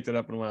hasn't picked it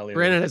up in a while either.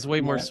 Brandon has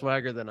way more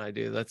swagger than I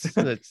do. That's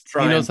he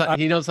knows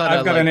how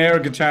I've got an air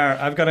guitar.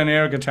 I've got an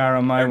air guitar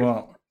on my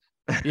wall.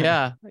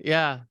 Yeah.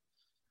 Well,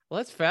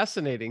 that's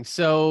fascinating.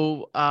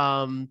 So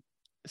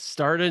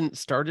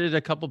started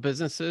a couple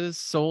businesses,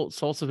 sold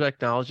some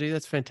technology.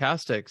 That's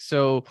fantastic.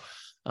 So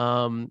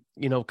kind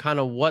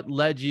of what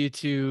led you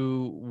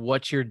to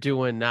what you're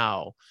doing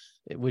now,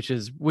 which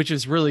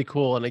is really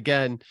cool. And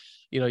again,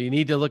 you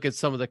need to look at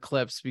some of the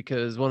clips,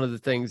 because one of the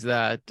things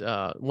that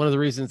one of the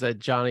reasons that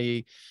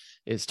Johnny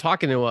is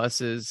talking to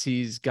us is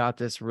he's got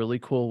this really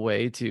cool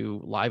way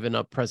to liven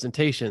up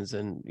presentations,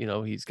 and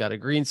he's got a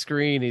green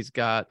screen, he's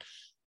got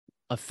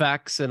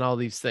effects and all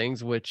these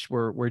things, which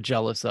we're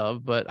jealous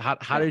of. But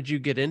how did you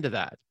get into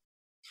that?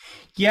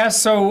 Yeah,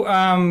 so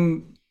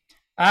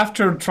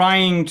after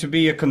trying to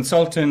be a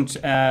consultant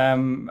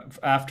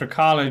after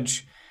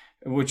college,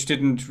 which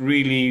didn't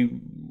really,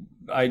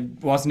 I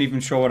wasn't even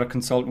sure what a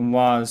consultant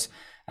was.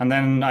 And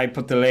then I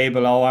put the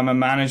label, I'm a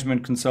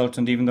management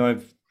consultant, even though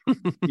I've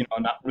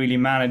not really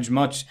managed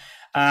much.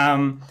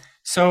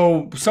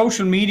 So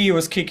social media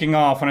was kicking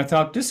off, and I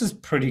thought, this is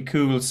pretty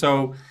cool.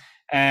 So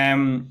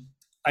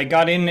I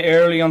got in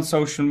early on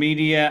social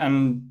media,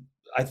 and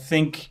I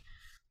think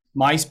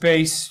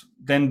MySpace,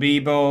 then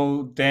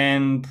Bebo,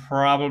 then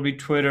probably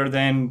Twitter,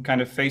 then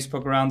kind of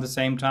Facebook around the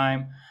same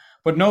time.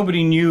 But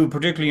nobody knew,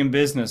 particularly in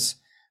business,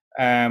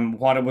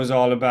 what it was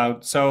all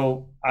about.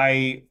 So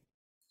I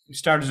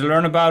started to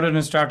learn about it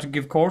and started to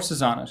give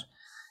courses on it.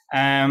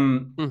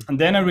 And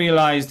then I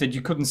realized that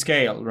you couldn't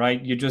scale,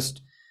 right? You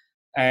just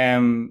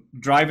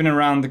driving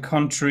around the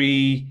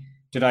country.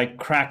 Did I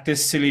crack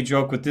this silly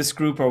joke with this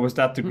group, or was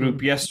that the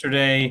group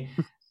yesterday?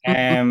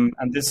 And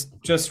this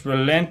just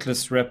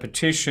relentless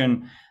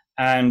repetition.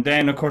 And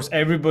then, of course,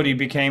 everybody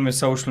became a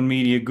social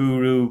media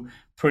guru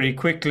pretty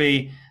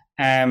quickly.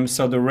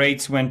 So the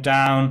rates went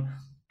down.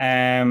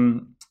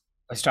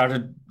 I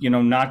started,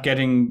 not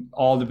getting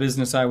all the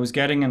business I was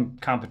getting,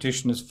 and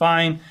competition is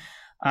fine.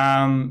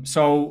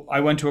 So I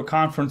went to a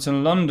conference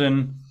in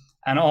London,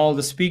 and all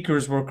the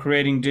speakers were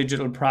creating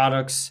digital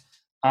products,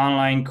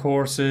 online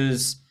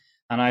courses.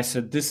 And I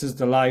said, this is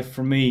the life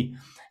for me.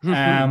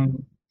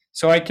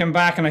 So I came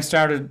back and I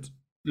started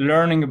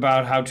learning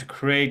about how to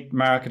create,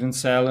 market, and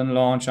sell and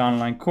launch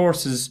online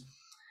courses.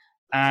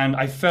 And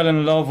I fell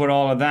in love with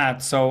all of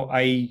that. So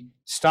I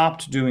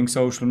stopped doing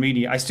social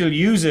media. I still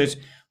use it,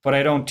 but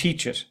I don't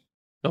teach it.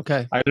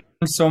 Okay. I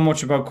learned so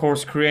much about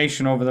course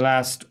creation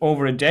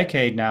over a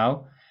decade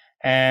now,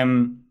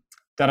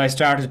 that I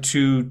started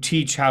to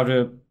teach how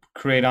to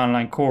create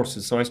online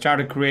courses. So I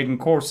started creating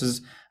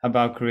courses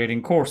about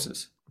creating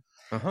courses.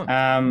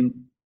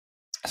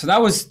 So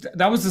that was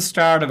the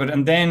start of it.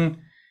 And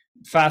then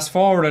fast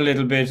forward a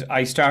little bit,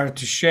 I started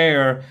to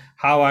share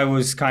how I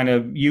was kind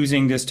of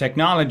using this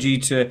technology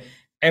to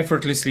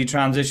effortlessly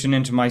transition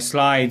into my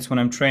slides when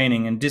I'm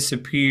training and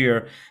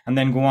disappear and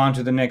then go on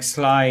to the next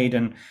slide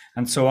and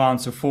so on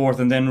and so forth,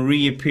 and then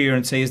reappear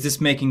and say, is this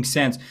making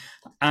sense?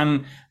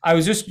 And I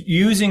was just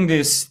using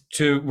this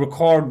to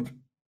record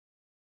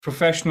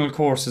professional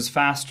courses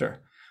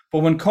faster. But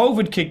when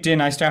COVID kicked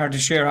in, I started to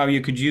share how you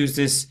could use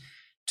this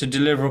to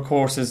deliver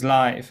courses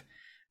live.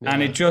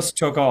 And it just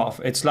took off.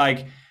 It's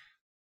like,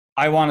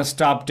 I want to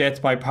stop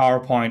death by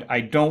PowerPoint.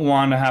 I don't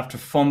want to have to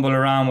fumble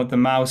around with the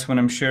mouse when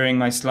I'm sharing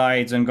my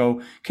slides and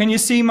go, can you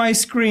see my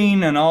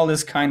screen, and all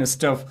this kind of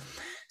stuff.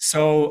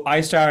 So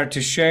I started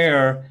to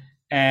share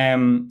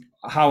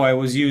how I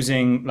was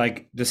using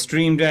like the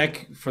Stream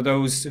Deck. For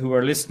those who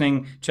are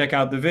listening, check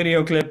out the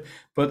video clip,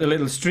 but the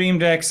little Stream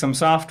Deck, some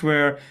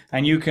software,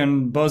 and you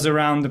can buzz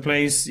around the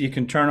place. You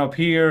can turn up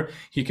here,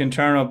 you can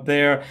turn up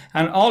there.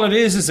 And all it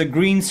is a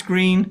green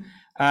screen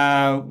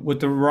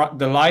with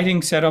the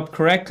lighting set up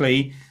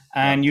correctly,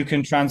 and you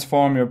can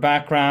transform your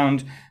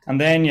background, and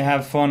then you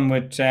have fun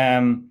with,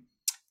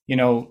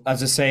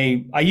 as I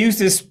say, I use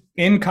this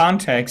in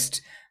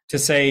context to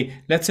say,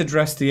 let's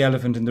address the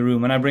elephant in the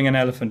room. And I bring an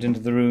elephant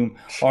into the room,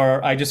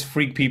 or I just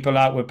freak people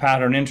out with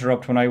pattern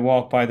interrupt when I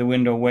walk by the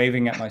window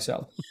waving at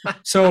myself.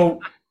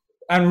 So,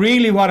 and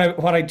really what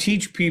I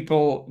teach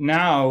people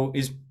now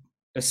is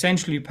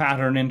essentially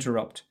pattern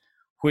interrupt,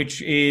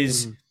 which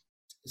is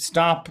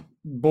stop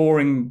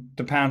boring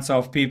the pants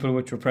off people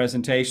with your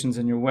presentations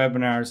and your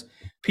webinars.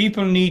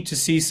 People need to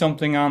see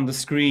something on the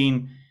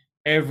screen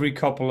every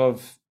couple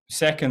of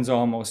seconds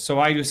almost.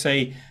 So I just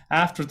say,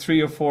 after 3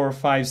 or 4 or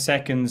 5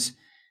 seconds,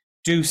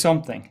 do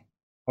something.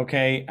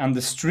 Okay. And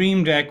the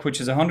Stream Deck,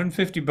 which is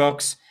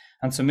 $150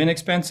 and some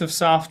inexpensive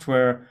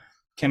software,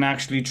 can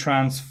actually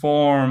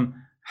transform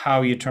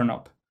how you turn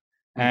up.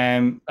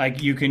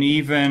 Like you can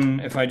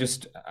even,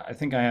 I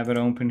think I have it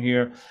open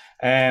here.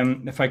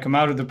 If I come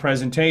out of the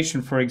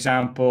presentation, for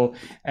example,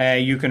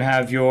 you can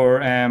have your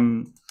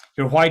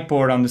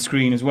whiteboard on the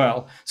screen as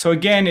well. So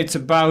again, it's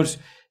about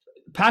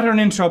pattern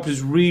interrupt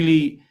is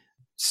really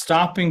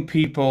stopping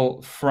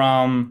people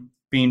from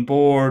being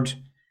bored.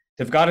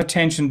 They've got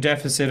attention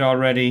deficit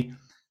already.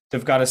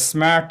 They've got a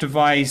smart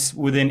device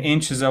within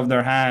inches of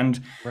their hand.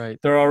 Right.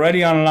 They're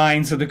already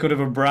online, so they could have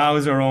a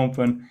browser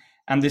open.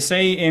 And they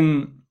say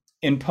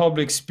in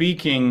public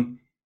speaking,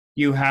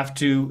 you have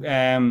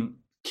to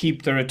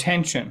keep their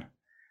attention,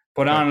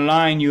 but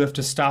online you have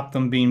to stop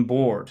them being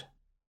bored.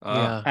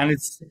 And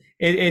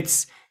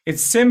it's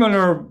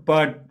similar,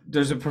 but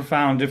there's a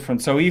profound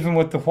difference. So even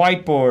with the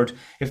whiteboard,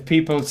 if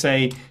people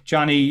say,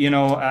 Johnny,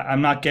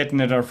 I'm not getting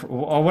it, or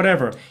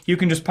whatever, you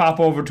can just pop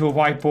over to a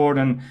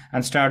whiteboard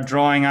and start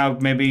drawing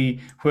out maybe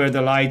where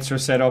the lights are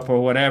set up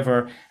or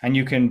whatever, and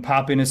you can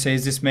pop in and say,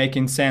 is this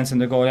making sense?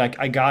 And they go like,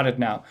 I got it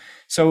now.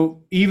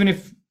 So even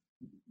if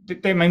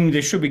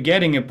they should be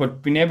getting it,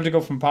 but being able to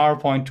go from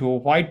PowerPoint to a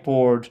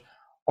whiteboard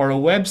or a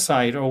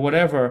website or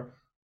whatever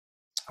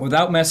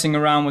without messing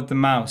around with the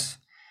mouse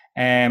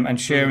and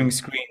sharing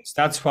screens,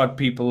 that's what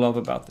people love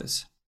about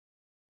this.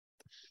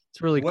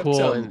 It's really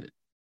cool. And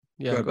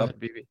go ahead,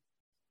 BB.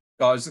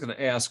 I was just going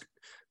to ask,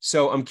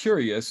 so I'm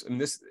curious,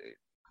 and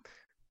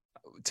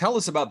tell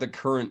us about the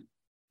current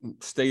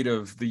state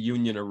of the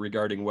union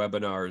regarding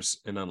webinars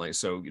and online.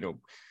 So,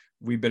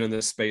 we've been in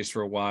this space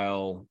for a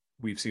while.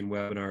 We've seen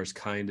webinars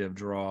kind of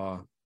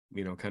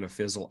kind of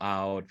fizzle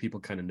out. People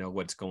kind of know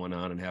what's going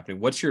on and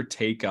happening. What's your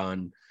take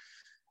on,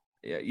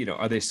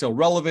 are they still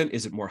relevant?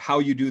 Is it more how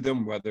you do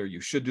them, whether you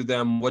should do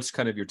them? What's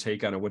kind of your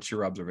take on it? What's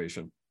your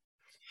observation?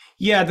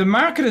 Yeah, the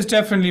market has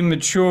definitely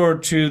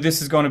matured to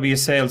this is going to be a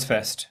sales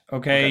fest.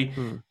 Okay.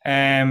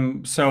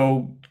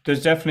 So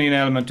there's definitely an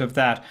element of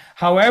that.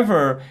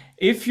 However,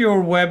 if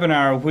your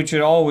webinar, which it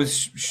always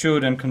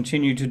should and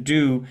continue to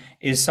do,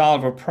 is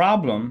solve a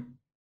problem,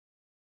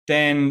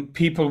 then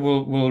people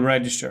will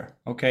register.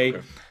 Okay.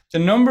 The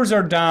numbers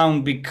are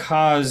down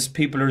because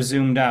people are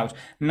zoomed out,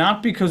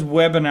 not because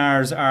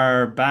webinars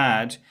are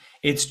bad.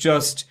 It's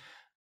just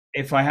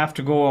if I have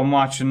to go and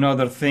watch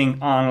another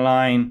thing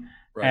online,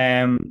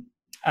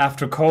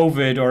 after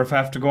COVID, or if I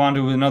have to go on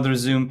to another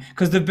Zoom,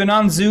 because they've been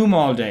on Zoom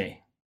all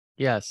day.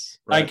 Yes.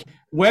 Like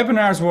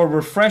webinars were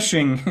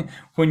refreshing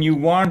when you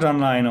weren't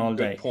online all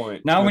day. Good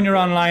point. Now when you're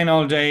online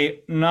all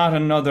day, not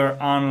another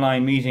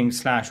online meeting /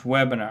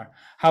 webinar.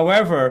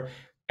 However,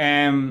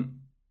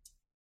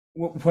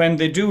 when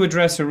they do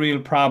address a real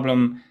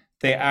problem,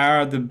 they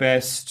are the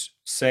best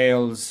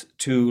sales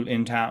tool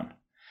in town.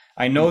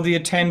 I know the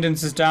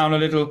attendance is down a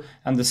little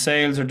and the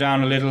sales are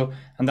down a little,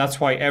 and that's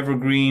why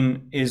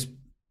Evergreen is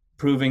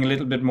proving a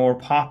little bit more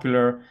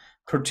popular,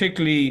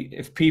 particularly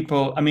if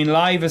people, I mean,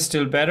 live is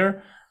still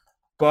better,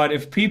 but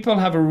if people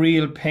have a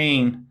real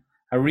pain,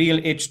 a real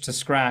itch to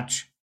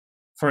scratch,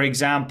 for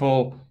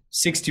example,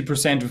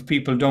 60% of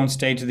people don't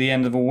stay to the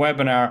end of a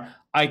webinar,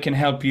 I can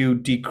help you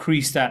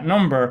decrease that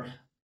number,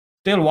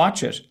 they'll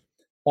watch it.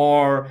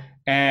 Or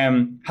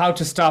how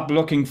to stop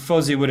looking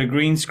fuzzy with a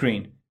green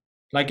screen.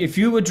 Like if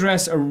you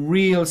address a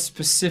real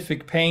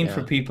specific pain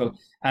for people,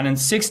 and in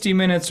 60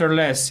 minutes or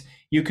less,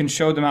 you can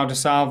show them how to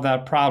solve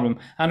that problem.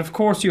 And of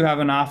course you have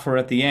an offer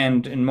at the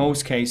end in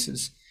most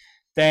cases.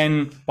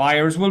 Then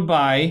buyers will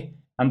buy,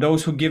 and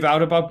those who give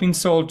out about being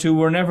sold to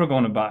were never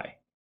going to buy.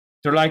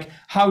 They're like,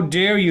 how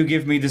dare you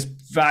give me this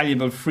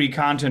valuable free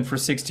content for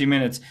 60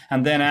 minutes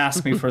and then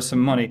ask me for some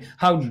money?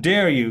 How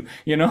dare you,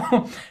 you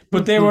know?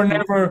 But they were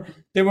never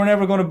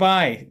going to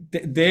buy.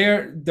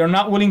 They're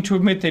not willing to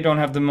admit they don't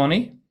have the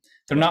money.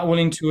 They're not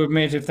willing to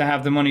admit if they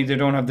have the money, they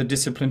don't have the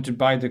discipline to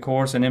buy the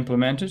course and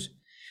implement it.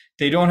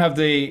 They don't have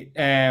the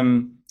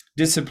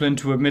discipline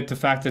to admit the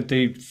fact that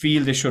they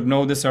feel they should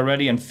know this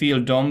already and feel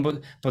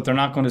dumb, but they're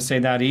not going to say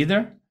that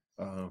either.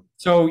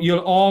 So you'll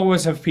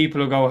always have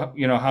people who go,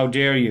 you know, how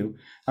dare you?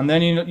 And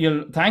then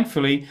you'll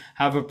thankfully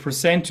have a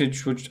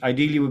percentage, which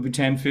ideally would be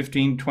 10,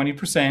 15,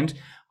 20%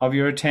 of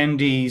your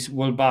attendees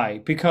will buy,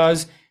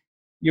 because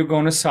you're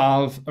going to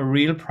solve a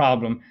real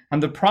problem.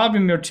 And the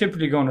problem you're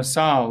typically going to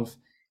solve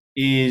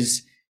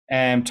is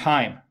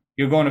time.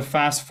 You're going to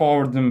fast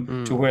forward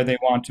them to where they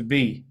want to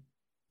be.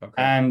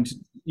 And,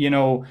 you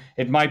know,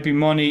 it might be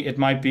money, it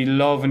might be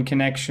love and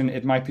connection,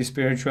 it might be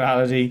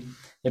spirituality,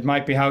 it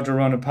might be how to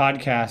run a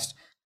podcast.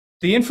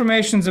 The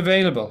information's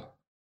available,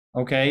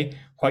 okay?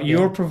 What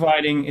you're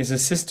providing is a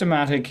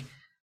systematic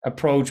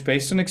approach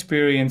based on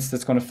experience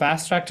that's going to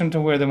fast track them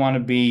to where they want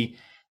to be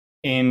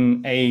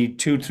in a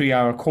 2-3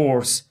 hour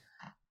course.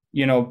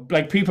 You know,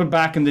 like people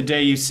back in the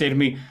day used to say to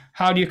me,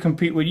 how do you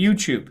compete with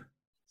YouTube?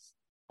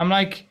 I'm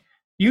like,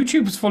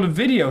 YouTube is full of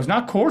videos,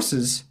 not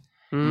courses.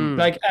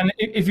 Like, and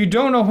if you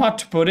don't know what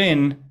to put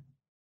in,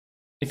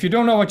 if you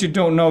don't know what you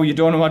don't know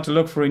what to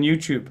look for in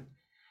YouTube.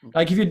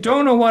 Like if you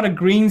don't know what a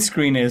green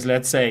screen is,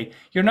 let's say,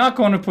 you're not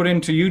going to put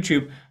into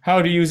YouTube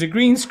how to use a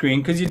green screen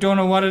because you don't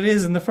know what it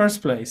is in the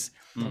first place.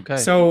 Okay.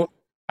 So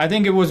I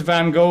think it was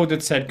Van Gogh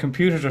that said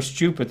computers are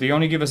stupid. They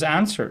only give us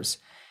answers.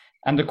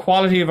 And the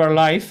quality of our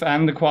life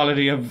and the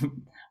quality of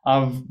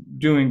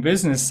doing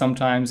business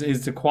sometimes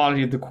is the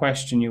quality of the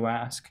question you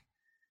ask.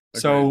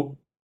 Okay. So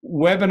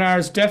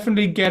webinars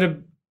definitely get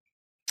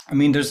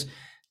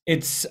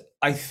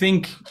I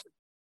think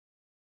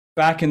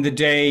back in the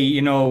day,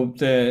 you know,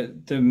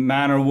 the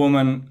man or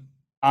woman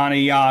on a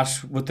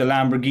yacht with the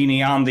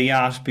Lamborghini on the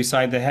yacht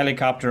beside the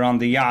helicopter on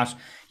the yacht.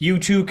 You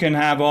too can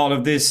have all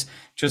of this.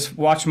 Just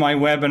watch my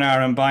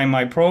webinar and buy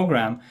my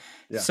program.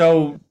 Yeah.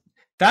 So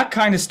that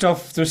kind of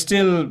stuff, there's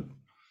still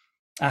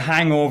a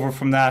hangover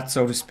from that,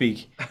 so to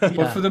speak.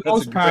 But for the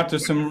most part,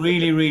 there's some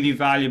really, really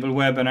valuable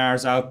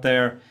webinars out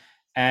there.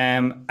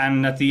 And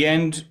at the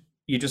end,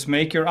 you just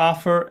make your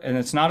offer, and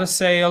it's not a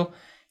sale.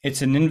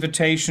 It's an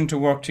invitation to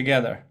work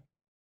together.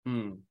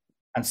 And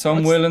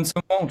some will and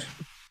some won't.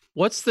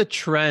 What's the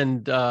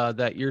trend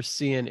that you're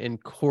seeing in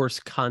course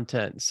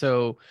content?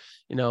 So,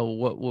 you know,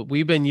 what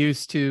we've been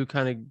used to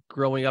kind of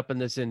growing up in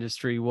this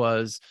industry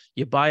was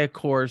you buy a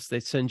course,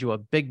 they send you a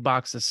big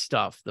box of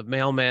stuff. The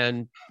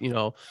mailman, you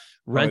know,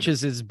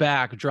 wrenches his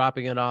back,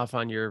 dropping it off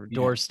on your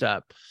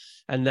doorstep.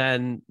 And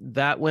then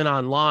that went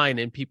online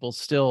and people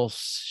still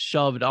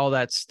shoved all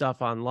that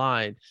stuff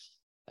online.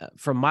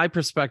 From my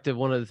perspective,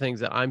 one of the things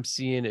that I'm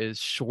seeing is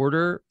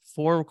shorter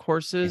form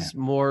courses,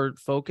 more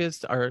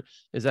focused.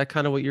 Is that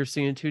kind of what you're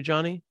seeing too,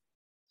 Johnny?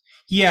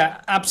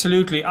 Yeah,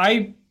 absolutely.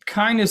 I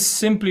kind of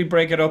simply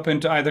break it up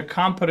into either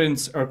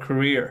competence or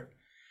career.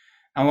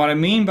 And what I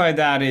mean by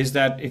that is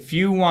that if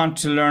you want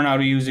to learn how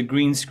to use a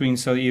green screen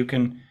so that you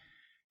can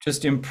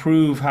just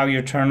improve how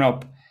you turn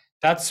up,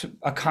 that's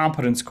a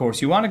competence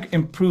course. You want to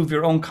improve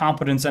your own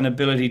competence and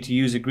ability to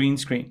use a green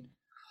screen.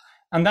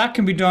 And that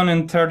can be done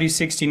in 30,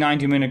 60,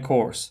 90-minute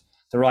course.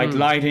 The right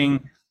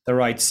lighting, the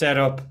right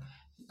setup,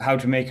 how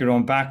to make your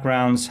own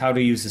backgrounds, how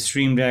to use the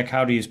Stream Deck,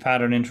 how to use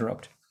Pattern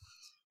Interrupt.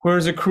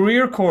 Whereas a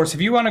career course,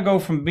 if you want to go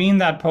from being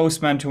that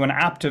postman to an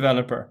app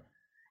developer,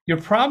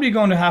 you're probably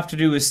going to have to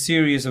do a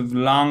series of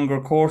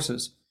longer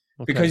courses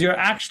because you're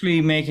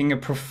actually making a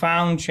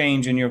profound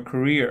change in your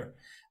career.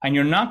 And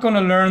you're not going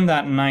to learn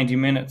that in 90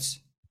 minutes.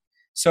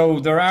 So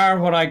there are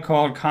what I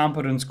call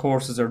competence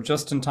courses or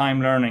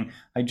just-in-time learning.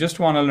 I just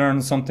want to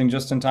learn something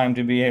just in time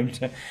to be able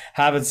to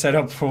have it set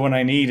up for when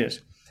I need it.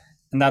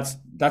 And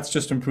that's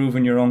just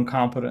improving your own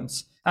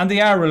competence. And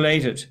they are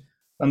related.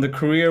 And the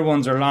career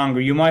ones are longer.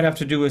 You might have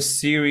to do a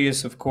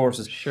series of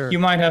courses. Sure. You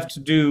might have to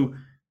do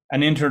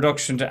an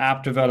introduction to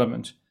app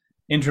development,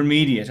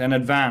 intermediate and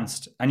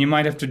advanced. And you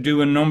might have to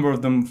do a number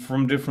of them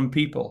from different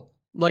people.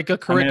 Like a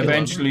curriculum.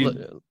 Eventually,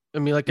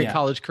 like a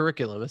college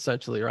curriculum,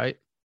 essentially, right?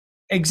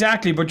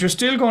 Exactly. But you're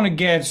still going to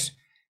get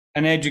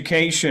an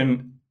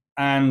education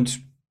and,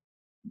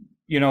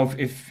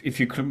 if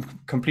you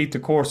complete the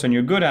course and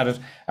you're good at it,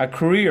 a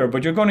career,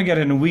 but you're going to get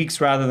it in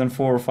weeks rather than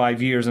 4 or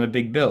 5 years and a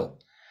big bill.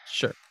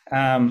 Sure.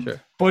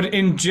 Sure. But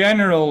in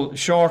general,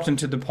 short and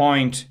to the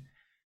point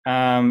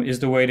is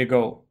the way to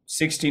go.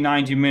 60,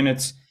 90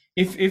 minutes.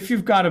 If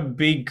you've got a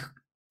big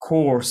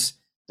course,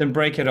 then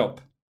break it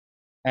up.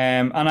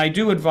 And I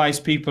do advise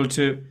people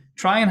to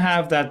try and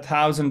have that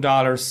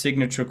 $1,000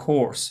 signature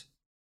course.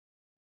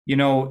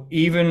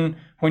 Even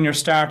when you're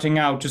starting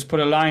out, just put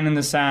a line in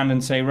the sand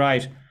and say,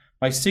 right,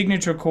 my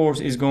signature course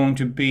is going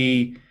to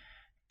be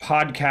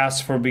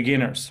podcasts for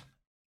beginners.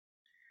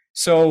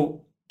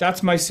 So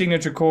that's my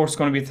signature course,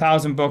 going to be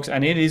 $1,000,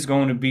 and it is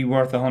going to be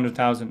worth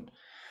 $100,000.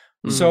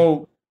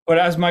 So, but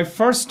as my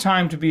first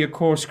time to be a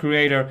course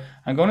creator,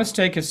 I'm going to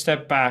take a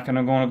step back and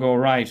I'm going to go,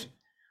 right,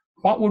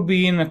 what would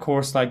be in a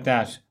course like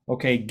that?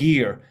 Okay,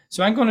 gear.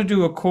 So I'm going to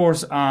do a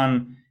course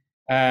on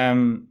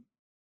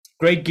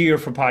great gear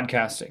for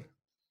podcasting.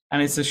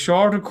 And it's a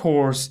shorter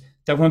course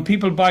that when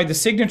people buy the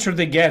signature,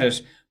 they get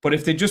it. But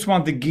if they just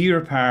want the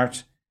gear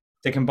part,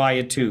 they can buy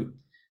it too.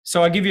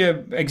 So I'll give you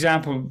an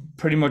example,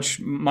 pretty much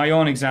my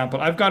own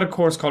example. I've got a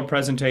course called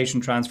Presentation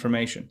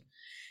Transformation.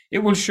 It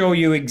will show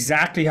you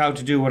exactly how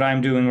to do what I'm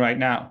doing right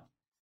now.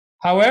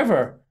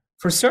 However,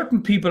 for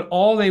certain people,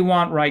 all they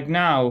want right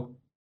now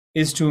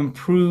is to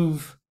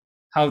improve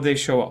how they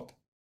show up.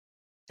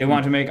 They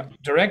want to make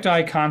direct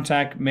eye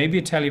contact, maybe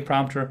a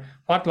teleprompter.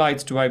 What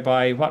lights do I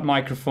buy? What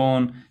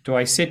microphone? Do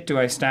I sit? Do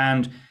I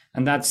stand?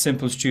 And that's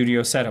simple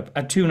studio setup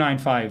at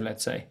 $295,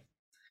 let's say.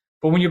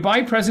 But when you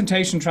buy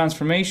Presentation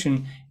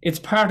Transformation, it's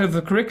part of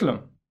the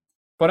curriculum.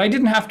 But I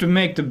didn't have to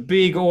make the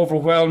big,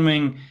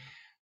 overwhelming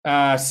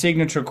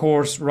signature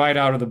course right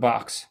out of the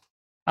box.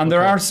 And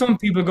there are some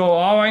people go,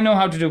 oh, I know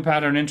how to do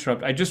Pattern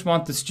Interrupt. I just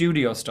want the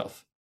studio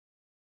stuff.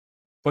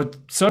 But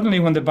suddenly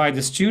when they buy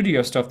the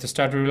studio stuff, they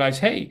start to realize,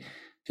 hey,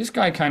 this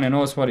guy kind of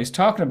knows what he's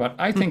talking about.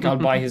 I think I'll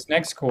buy his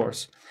next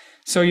course.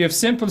 So you have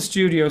simple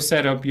studio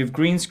setup, you have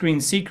green screen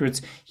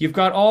secrets, you've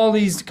got all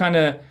these kind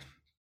of,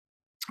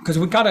 because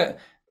we got to,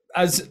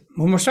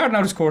 when we're starting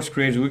out as course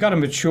creators, we got to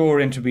mature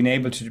into being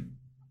able to,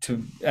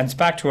 and it's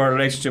back to our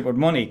relationship with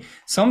money.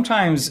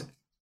 Sometimes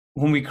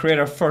when we create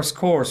our first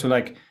course, we're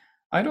like,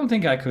 I don't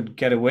think I could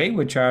get away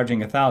with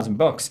charging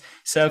 $1,000,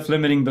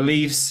 self-limiting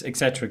beliefs,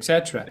 etc.,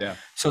 etc. Yeah.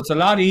 So it's a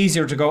lot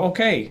easier to go,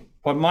 okay,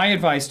 what my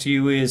advice to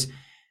you is,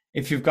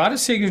 if you've got a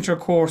signature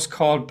course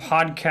called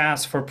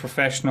Podcasts for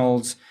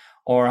Professionals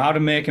or How to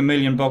Make $1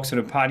 Million with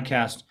a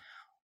Podcast,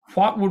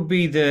 what would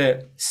be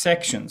the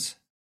sections?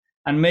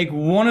 And make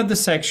one of the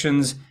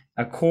sections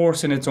a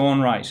course in its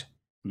own right.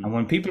 And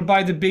when people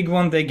buy the big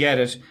one, they get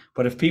it.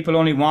 But if people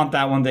only want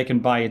that one, they can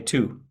buy it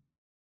too.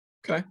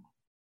 Okay.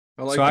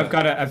 I like so that. I've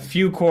got a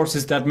few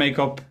courses that make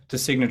up the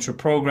signature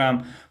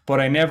program, but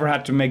I never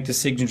had to make the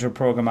signature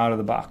program out of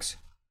the box.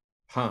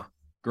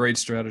 Great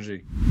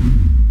strategy.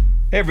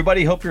 Hey,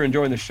 everybody. Hope you're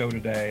enjoying the show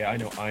today. I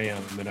know I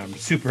am, and I'm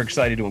super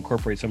excited to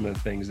incorporate some of the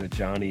things that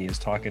Johnny is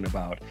talking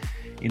about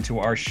into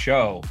our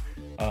show.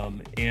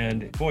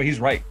 And boy, he's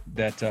right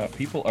that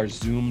people are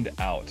zoomed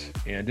out,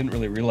 and didn't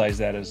really realize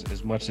that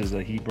as much as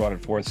he brought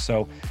it forth.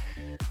 So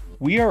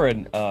we are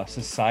in a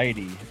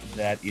society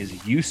that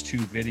is used to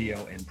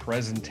video and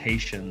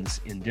presentations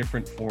in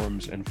different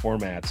forms and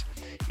formats.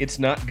 It's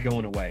not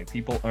going away.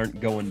 People aren't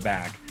going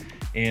back.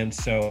 And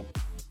so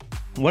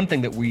one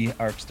thing that we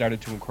are started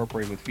to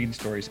incorporate with Feed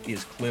Stories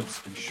is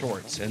clips and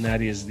shorts. And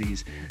that is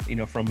these,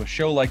 from a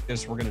show like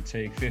this, we're going to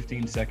take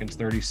 15 seconds,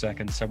 30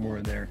 seconds, somewhere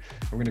in there.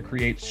 We're going to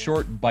create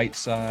short,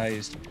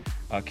 bite-sized,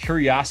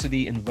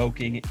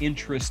 curiosity-invoking,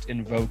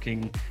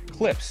 interest-invoking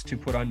clips to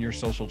put on your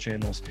social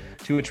channels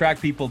to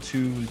attract people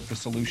to the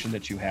solution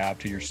that you have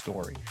to your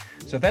story.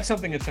 So if that's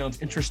something that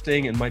sounds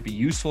interesting and might be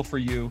useful for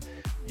you,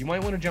 you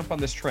might want to jump on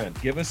this trend.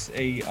 Give us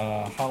a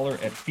holler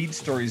at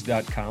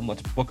feedstories.com.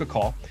 Let's book a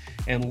call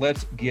and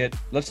let's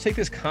take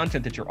this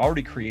content that you're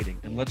already creating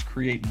and let's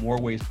create more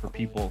ways for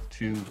people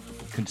to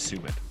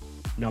consume it.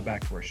 Now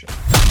back to our show.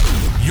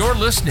 You're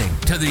listening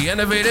to The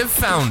Innovative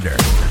Founder.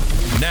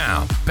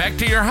 Now, back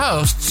to your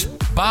hosts,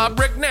 Bob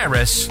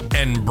Ricknaris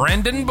and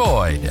Brendan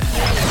Boyd.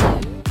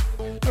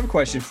 I have a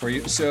question for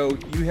you. So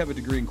you have a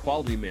degree in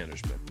quality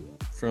management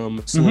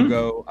from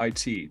Sligo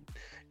IT.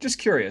 Just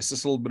curious,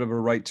 just a little bit of a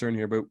right turn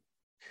here, but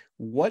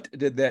what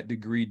did that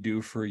degree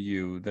do for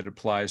you that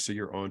applies to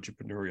your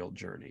entrepreneurial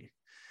journey?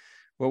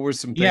 What were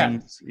some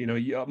things,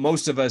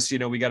 most of us,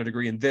 we got a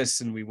degree in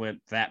this and we went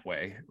that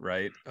way,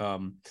 right?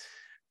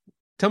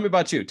 Tell me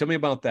about you. Tell me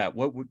about that.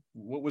 What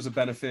was a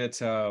benefit?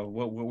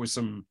 What were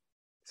some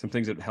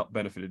things that helped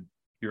benefited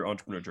your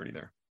entrepreneur journey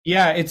there?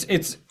 Yeah,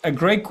 it's a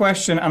great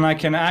question. And I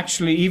can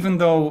actually, even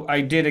though I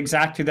did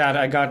exactly that,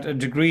 I got a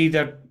degree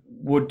that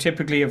would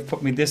typically have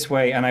put me this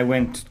way and I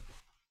went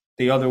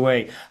the other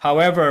way.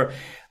 However,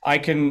 I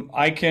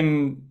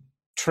can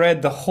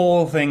tread the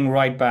whole thing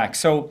right back.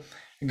 So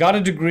I got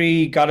a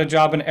degree, got a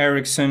job in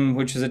Ericsson,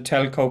 which is a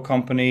telco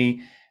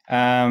company,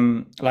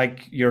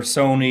 like your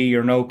Sony,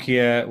 your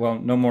Nokia. Well,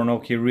 no more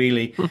Nokia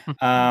really,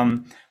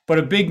 but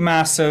a big,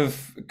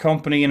 massive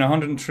company in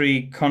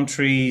 103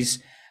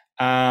 countries.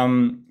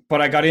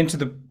 But I got into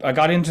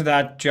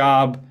that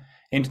job,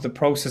 into the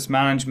process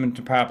management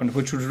department,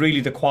 which was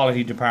really the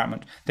quality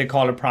department. They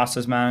call it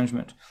process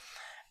management.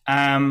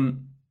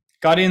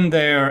 Got in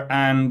there,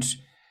 and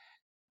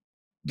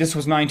this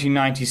was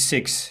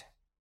 1996,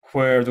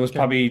 where there was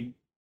probably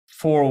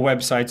 4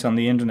 websites on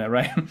the internet,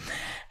 right?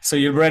 So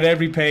you read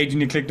every page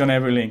and you clicked on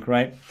every link,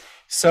 right?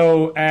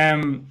 So,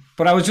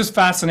 but I was just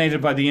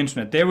fascinated by the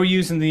internet. They were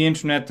using the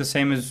internet the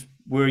same as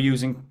we're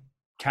using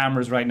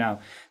cameras right now.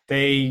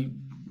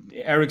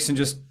 Ericsson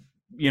just,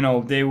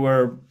 they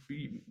were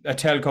a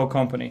telco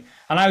company.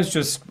 And I was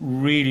just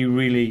really,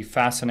 really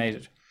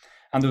fascinated.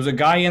 And there was a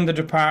guy in the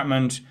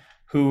department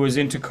who was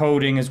into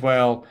coding as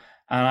well.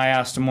 And I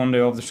asked him one day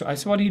over the show, I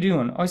said, what are you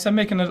doing? Oh, I said, I'm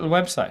making a little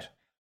website.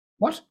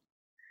 What?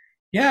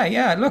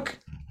 Yeah, look,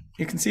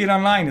 you can see it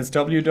online. It's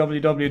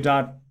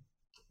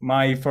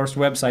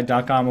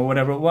www.myfirstwebsite.com or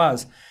whatever it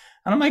was.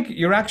 And I'm like,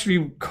 you're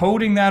actually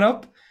coding that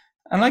up?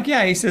 I'm like,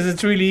 yeah. He says,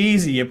 it's really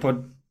easy. You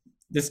put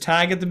this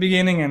tag at the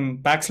beginning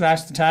and /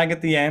 the tag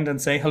at the end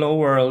and say hello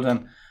world.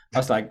 And I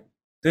was like,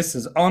 this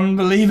is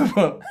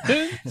unbelievable.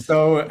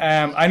 So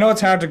I know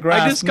it's hard to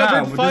grasp. I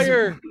discovered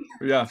fire.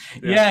 Yeah,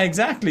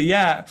 exactly.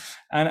 Yeah.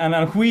 And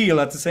a wheel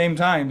at the same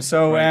time.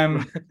 So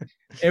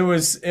it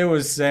was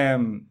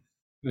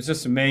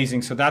just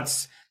amazing. So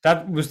that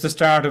was the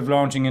start of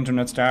launching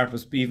Internet Start,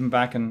 was even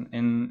back in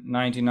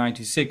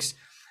 1996.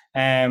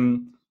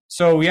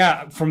 So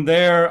yeah, from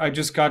there I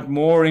just got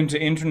more into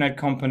internet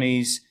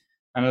companies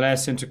and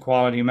less into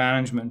quality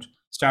management.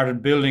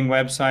 Started building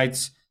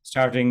websites,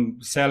 starting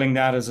selling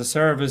that as a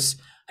service.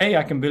 Hey,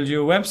 I can build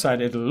you a website.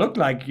 It'll look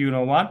like you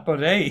know what, but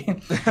hey,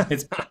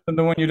 it's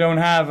the one you don't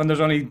have, and there's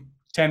only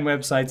 10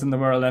 websites in the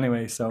world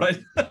anyway. So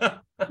right.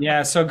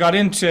 Yeah, so got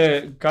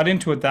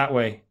into it that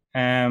way.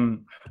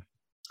 And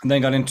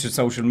then got into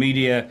social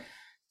media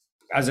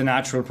as a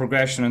natural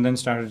progression, and then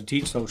started to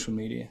teach social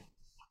media.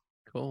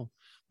 Cool.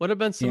 What have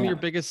been some of your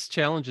biggest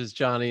challenges,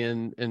 Johnny,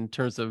 in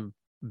terms of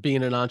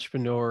being an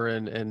entrepreneur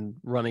and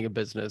running a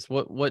business?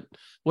 What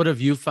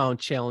have you found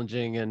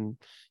challenging? And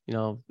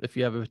if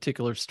you have a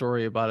particular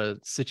story about a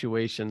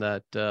situation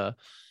that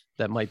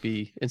might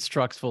be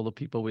instructful to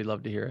people, we'd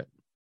love to hear it.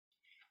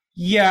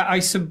 Yeah, I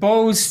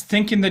suppose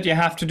thinking that you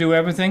have to do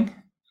everything,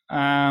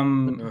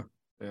 and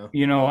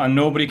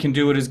nobody can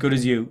do it as good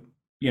as you.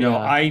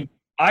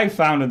 I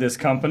founded this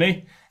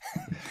company,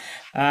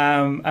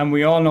 and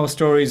we all know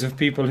stories of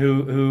people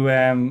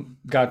who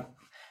got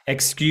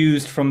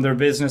excused from their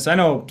business. I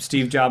know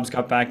Steve Jobs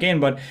got back in,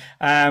 but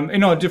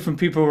different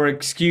people were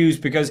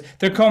excused because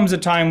there comes a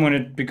time when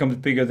it becomes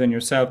bigger than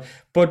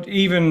yourself. But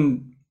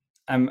even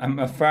I'm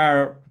a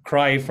far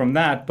cry from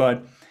that.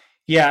 But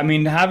yeah, I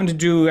mean, having to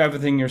do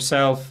everything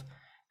yourself,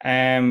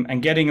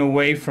 and getting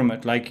away from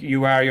it, like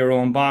you are your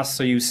own boss.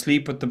 So you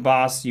sleep with the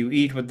boss, you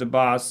eat with the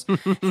boss,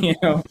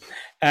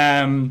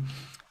 and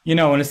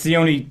it's the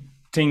only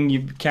thing,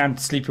 you can't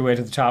sleep your way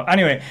to the top.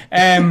 Anyway,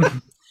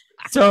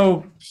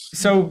 so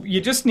you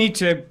just need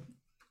to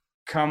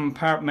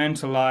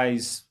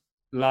compartmentalize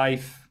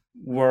life,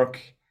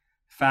 work,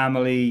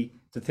 family,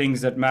 the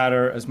things that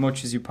matter as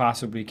much as you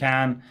possibly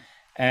can,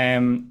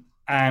 and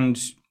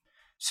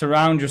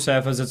surround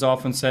yourself, as it's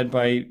often said,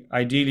 by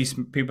ideally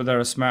people that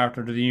are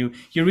smarter than you.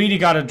 You really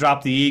got to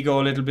drop the ego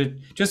a little bit.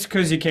 Just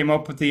because you came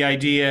up with the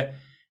idea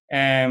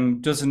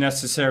doesn't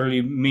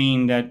necessarily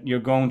mean that you're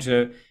going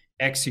to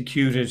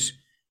execute it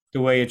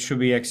the way it should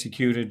be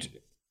executed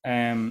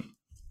in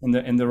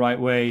the right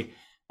way.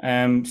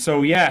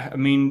 So yeah, I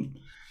mean,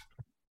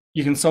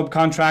 you can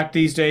subcontract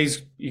these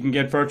days. You can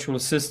get virtual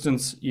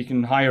assistants. You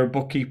can hire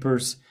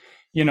bookkeepers.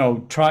 Do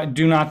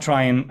not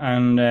try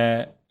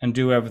and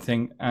do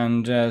everything,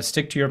 and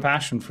stick to your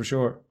passion for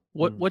sure.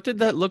 What did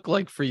that look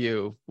like for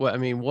you?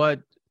 What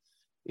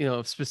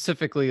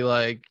specifically,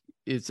 like,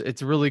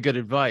 it's really good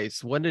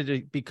advice. When did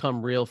it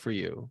become real for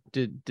you?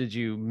 Did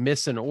you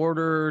miss an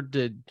order?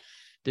 Did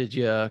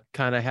you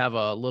kind of have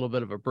a little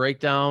bit of a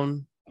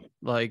breakdown?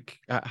 Like,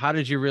 how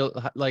did you come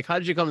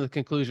to the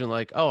conclusion,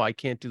 like, oh, I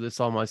can't do this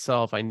all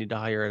myself, I need to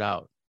hire it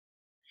out?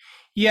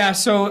 Yeah,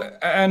 so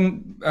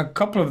and a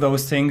couple of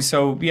those things.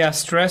 So yeah,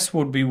 stress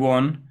would be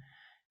one,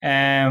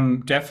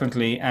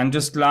 definitely, and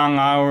just long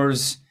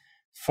hours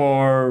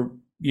for,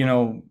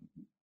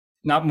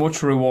 not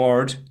much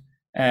reward,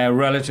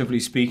 relatively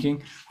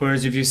speaking.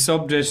 Whereas if you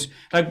subbed it,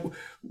 like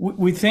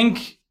we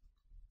think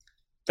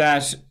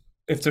that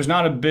if there's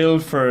not a bill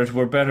for it,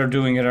 we're better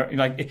doing it.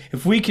 Like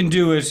if we can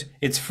do it,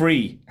 it's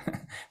free.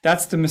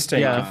 That's the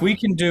mistake. Yeah. If we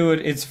can do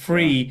it, it's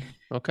free.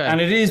 Okay.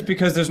 And it is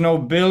because there's no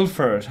bill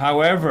for it.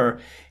 However,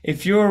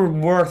 if you're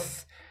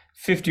worth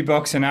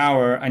 $50 an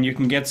hour and you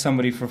can get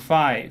somebody for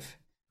 $5,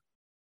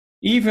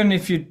 even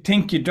if you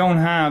think you don't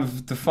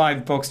have the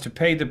 $5 to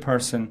pay the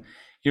person,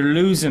 you're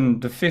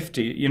losing the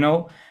 50,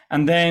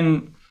 and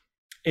then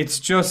it's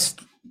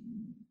just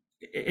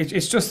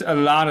a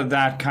lot of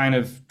that kind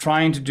of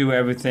trying to do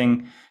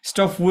everything.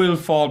 Stuff will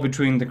fall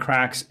between the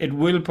cracks. It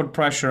will put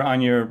pressure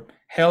on your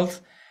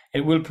health.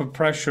 It will put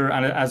pressure,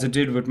 and as it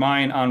did with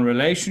mine, on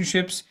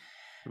relationships.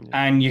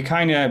 And you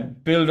kind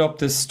of build up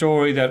this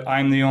story that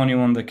I'm the only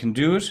one that can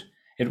do it.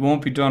 It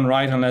won't be done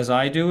right unless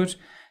I do it.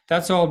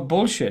 That's all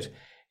bullshit.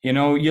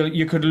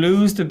 You could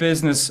lose the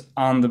business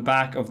on the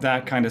back of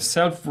that kind of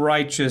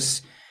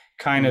self-righteous,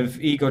 kind of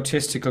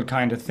egotistical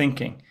kind of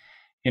thinking.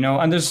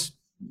 And there's,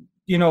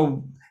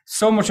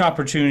 so much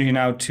opportunity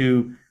now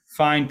to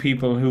find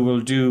people who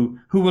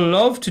will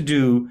love to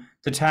do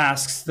the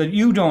tasks that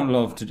you don't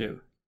love to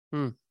do.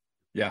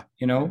 Yeah.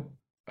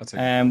 That's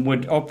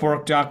with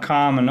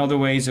Upwork.com and other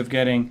ways of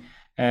getting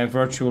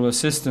virtual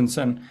assistants.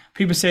 And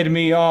people say to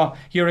me, oh,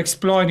 you're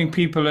exploiting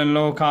people in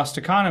low cost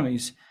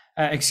economies.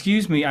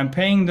 Excuse me, I'm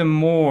paying them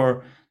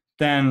more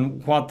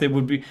than what they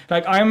would be.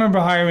 Like, I remember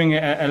hiring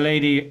a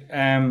lady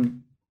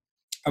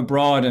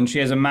abroad, and she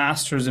has a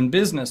master's in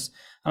business.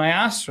 And I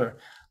asked her,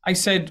 I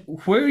said,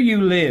 where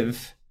you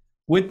live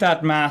with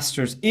that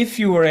master's, if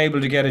you were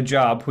able to get a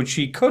job, which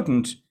she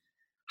couldn't,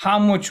 how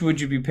much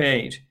would you be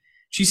paid?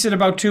 She said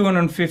about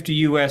 250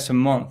 US a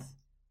month.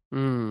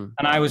 And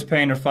I was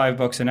paying her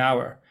 $5 an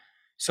hour.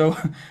 So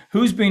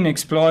who's being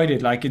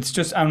exploited? Like, it's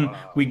just,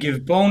 we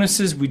give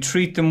bonuses, we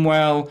treat them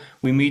well,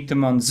 we meet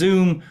them on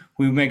Zoom,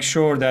 we make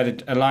sure that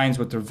it aligns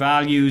with their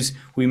values,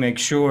 we make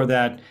sure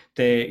that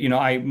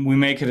we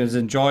make it as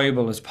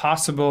enjoyable as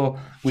possible.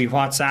 We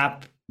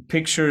WhatsApp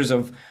pictures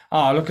of,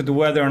 look at the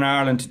weather in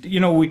Ireland.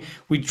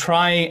 We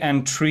try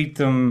and treat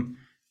them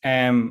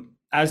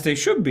as they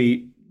should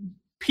be,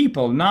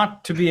 people,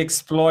 not to be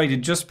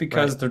exploited just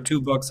because they're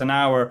 $2 an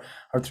hour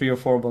or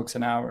 $3 or $4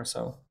 an hour.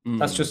 So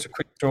that's just a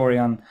quick story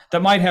on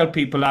that might help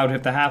people out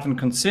if they haven't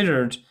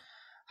considered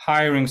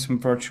hiring some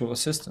virtual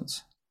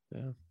assistants.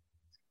 Yeah.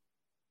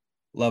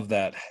 Love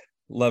that.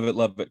 Love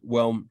it.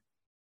 Well,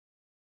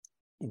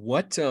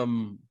 what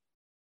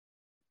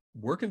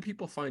where can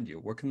people find you?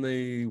 What can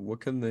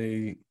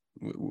they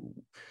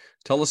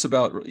tell us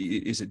about?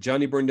 Is it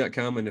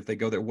johnnybeirne.com? And if they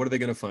go there, what are they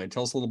going to find?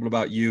 Tell us a little bit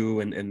about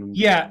you and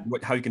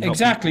how you can help.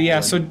 Exactly.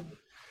 Yeah. So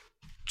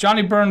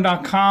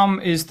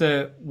johnnybeirne.com is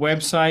the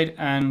website,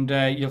 and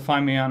you'll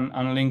find me on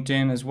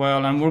LinkedIn as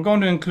well. And we're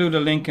going to include a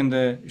link in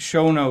the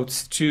show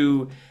notes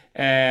to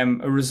a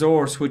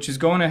resource which is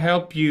going to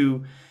help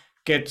you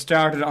get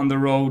started on the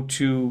road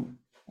to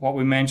what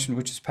we mentioned,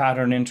 which is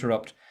pattern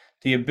interrupt.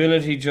 The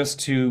ability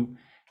just to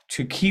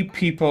keep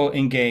people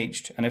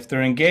engaged. And if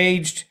they're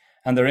engaged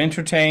and they're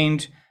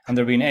entertained and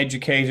they're being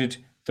educated,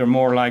 they're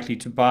more likely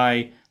to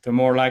buy, they're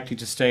more likely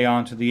to stay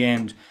on to the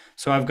end.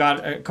 So I've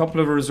got a couple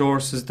of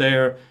resources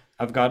there.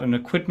 I've got an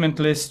equipment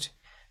list.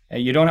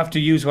 You don't have to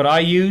use what I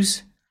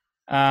use.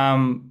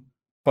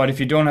 But if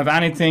you don't have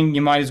anything,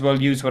 you might as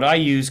well use what I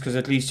use, because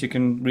at least you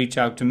can reach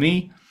out to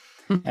me.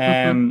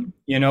 And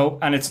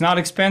it's not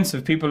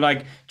expensive. People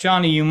like,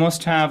 Johnny, you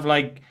must have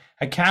like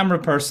a camera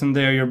person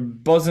there. You're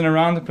buzzing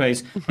around the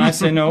place. And I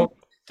say, no,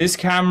 this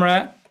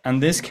camera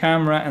and this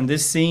camera and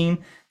this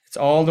scene, it's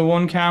all the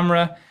one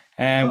camera.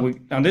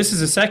 And this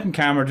is a second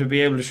camera to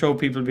be able to show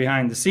people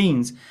behind the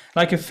scenes,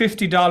 like a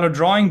 $50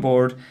 drawing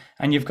board,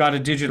 and you've got a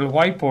digital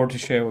whiteboard to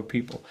share with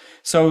people.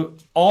 So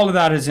all of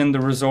that is in the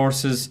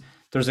resources.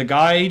 There's a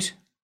guide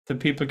that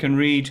people can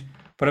read,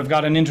 but I've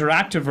got an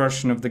interactive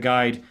version of the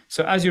guide.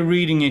 So as you're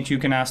reading it, you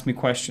can ask me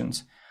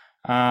questions.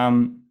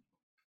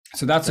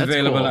 So that's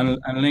available, cool.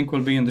 and a link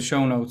will be in the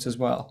show notes as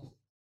well.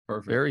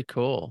 Perfect. Very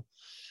cool.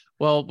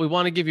 Well, we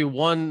want to give you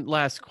one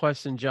last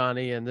question,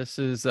 Johnny, and this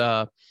is,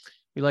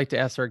 we like to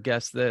ask our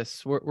guests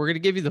this. We're going to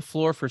give you the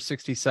floor for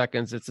 60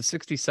 seconds. It's a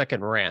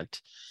 60-second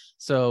rant.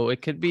 So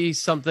it could be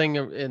something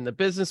in the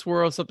business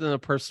world, something in the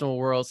personal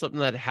world, something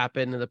that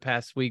happened in the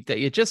past week that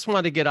you just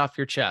want to get off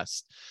your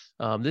chest.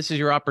 This is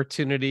your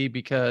opportunity,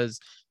 because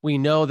we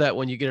know that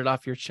when you get it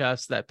off your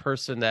chest, that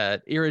person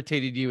that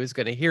irritated you is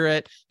going to hear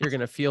it. You're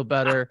going to feel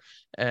better,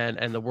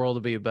 and the world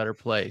will be a better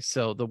place.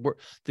 So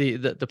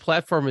the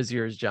platform is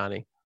yours,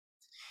 Johnny.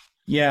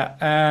 Yeah.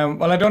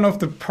 Well, I don't know if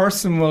the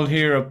person will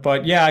hear it,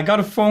 but yeah, I got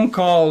a phone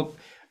call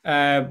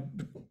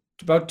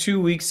about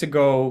 2 weeks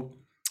ago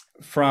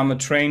from a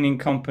training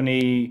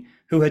company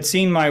who had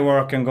seen my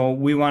work and go,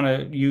 we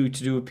want you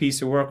to do a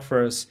piece of work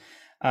for us.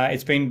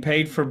 It's been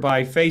paid for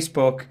by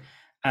Facebook,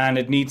 and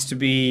it needs to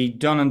be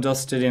done and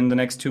dusted in the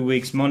next 2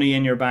 weeks, money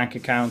in your bank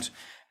account.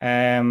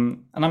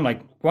 And I'm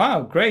like,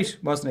 wow, great.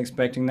 Wasn't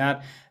expecting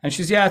that. And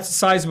she's, yeah, it's a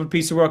sizable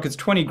piece of work. It's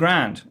 20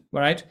 grand,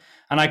 right?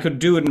 And I could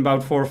do it in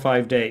about 4 or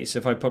 5 days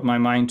if I put my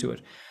mind to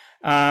it.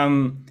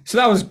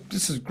 So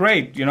this is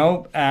great,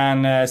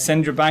 and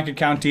send your bank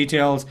account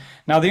details.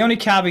 Now, the only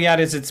caveat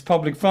is it's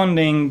public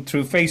funding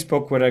through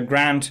Facebook with a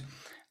grant,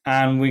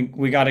 and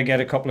we got to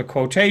get a couple of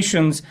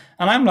quotations.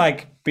 And I'm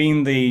like,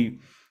 being the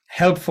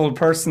helpful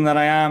person that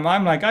I am,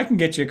 I'm like, I can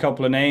get you a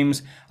couple of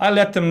names. I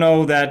let them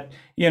know that,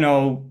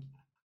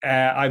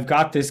 I've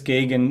got this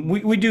gig, and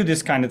we do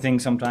this kind of thing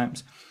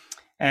sometimes.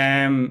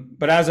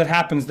 But as it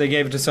happens, they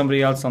gave it to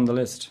somebody else on the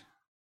list.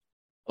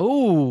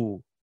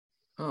 Oh.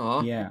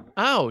 Oh. Yeah.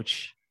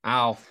 Ouch.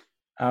 Ow.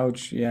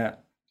 Ouch. Yeah.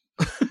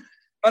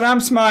 But I'm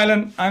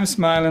smiling.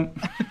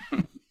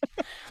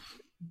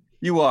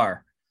 You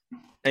are.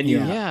 And you.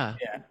 Yeah.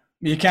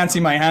 You can't see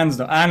my hands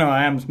though. I know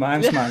I'm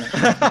smiling.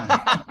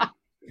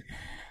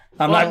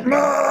 I'm like,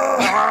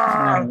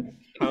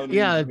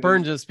 yeah, it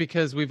burns us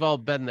because we've all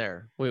been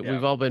there.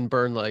 We've all been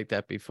burned like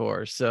that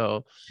before.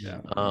 So,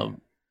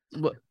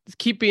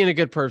 keep being a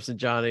good person,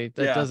 Johnny.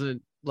 That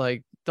doesn't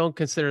don't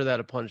consider that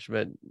a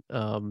punishment.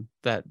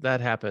 That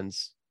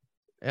happens,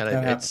 and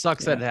it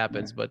sucks that it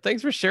happens. But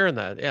thanks for sharing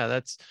that. Yeah,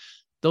 that's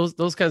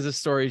those kinds of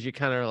stories. You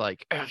kind of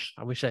like,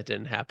 I wish that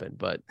didn't happen.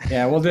 But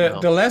well,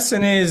 the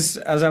lesson is,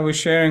 as I was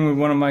sharing with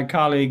one of my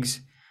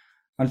colleagues,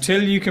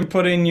 until you can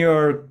put in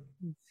your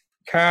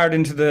card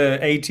into the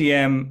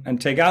ATM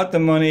and take out the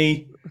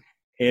money,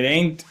 it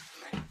ain't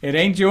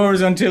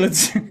yours until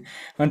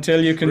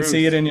you can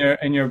see it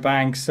in your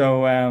bank.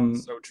 So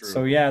so true.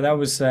 So yeah, that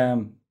was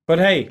but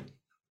hey,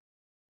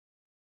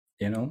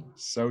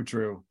 so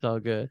true. It's all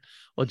good.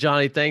 Well,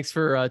 Johnny, thanks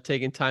for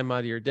taking time out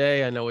of your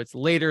day. I know it's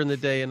later in the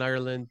day in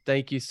Ireland.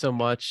 Thank you so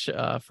much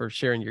for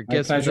sharing your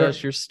gifts with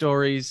us, your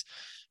stories,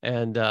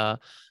 and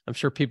I'm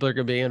sure people are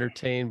going to be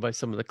entertained by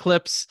some of the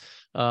clips.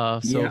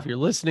 If you're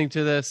listening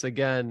to this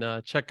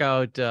again, check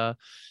out the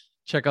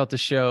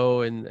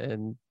show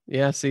and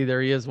see,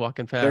 there he is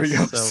walking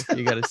past. So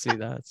you got to see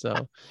that.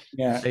 So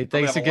hey,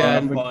 thanks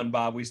again. Fun,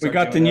 Bob. We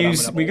got the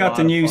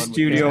new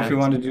studio if you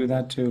want to do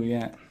that too.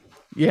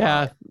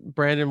 Yeah.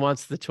 Brandon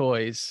wants the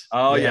toys.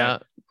 Oh yeah.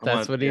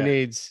 That's what he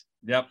needs.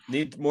 Yep.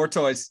 Need more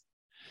toys.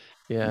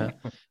 Yeah.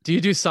 Do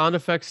you do sound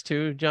effects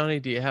too, Johnny?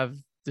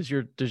 Does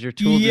your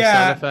tool do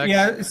sound effects?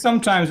 Yeah,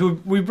 sometimes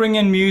we bring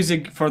in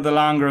music for the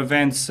longer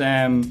events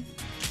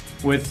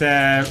with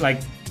like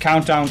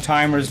countdown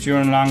timers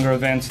during longer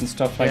events and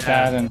stuff like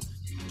that. And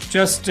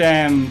just,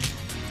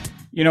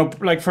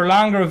 like for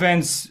longer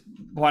events,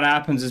 what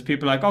happens is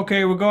people are like,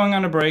 okay, we're going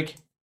on a break.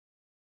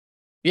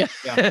 Yeah.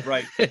 Yeah,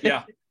 right.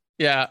 Yeah.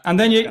 Yeah. And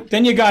then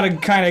you got to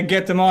kind of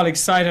get them all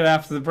excited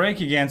after the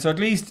break again. So at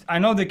least I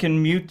know they can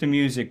mute the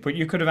music, but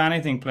you could have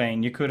anything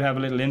playing. You could have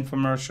a little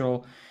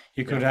infomercial.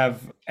 You could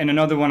have, in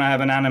another one, I have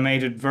an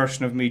animated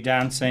version of me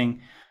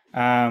dancing.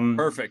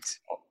 Perfect.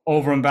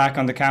 Over and back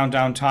on the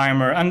countdown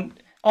timer.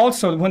 And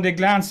also when they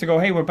glance, they go,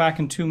 hey, we're back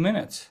in 2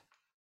 minutes.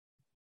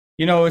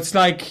 It's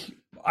like,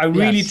 I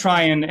really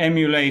try and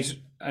emulate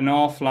an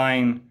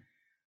offline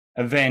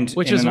event.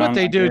 Which is what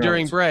they do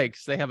during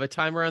breaks. They have a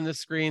timer on the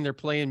screen. They're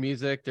playing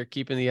music. They're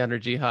keeping the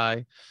energy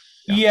high.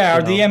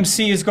 Or the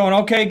MC is going,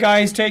 okay,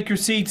 guys, take your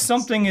seats.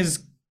 Something is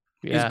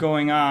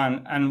going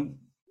on. And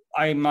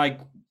I'm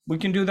like, we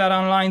can do that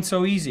online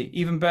so easy,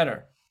 even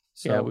better.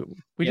 So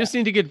we just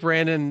need to get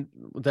Brandon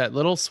that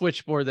little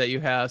switchboard that you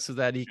have so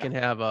that he can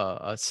have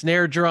a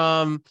snare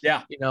drum.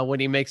 Yeah. When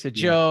he makes a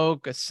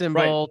joke, a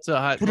cymbal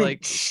to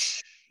like.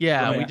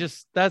 Yeah, we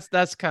just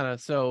that's kind of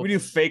so. We do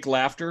fake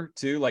laughter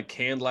too, like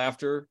canned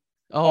laughter.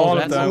 Oh,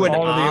 that's ooh and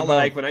ah.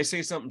 Like when I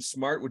say something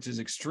smart, which is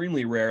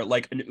extremely rare,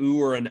 like an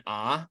ooh or an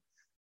ah.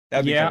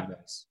 That'd be kind of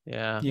nice.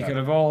 Yeah, you could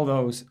have all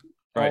those.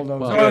 Right. All those.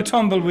 Well, a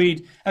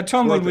tumbleweed.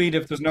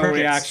 If there's no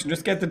reaction,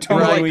 just get the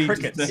tumbleweed.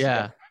 Crickets.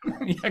 Yeah.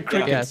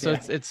 Crickets. So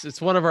it's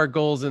one of our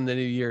goals in the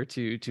new year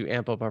to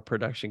amp up our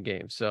production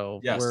game. So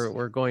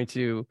we're going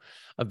to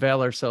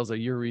avail ourselves of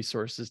your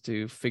resources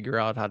to figure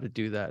out how to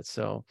do that.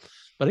 So,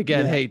 but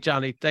again, hey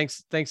Johnny,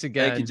 thanks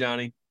again. Thank you,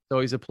 Johnny. It's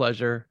always a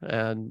pleasure,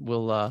 and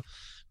we'll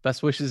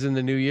best wishes in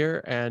the new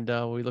year, and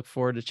we look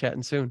forward to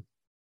chatting soon.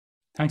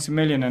 Thanks a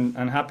million,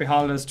 and happy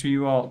holidays to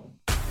you all.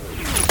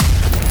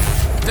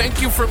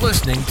 Thank you for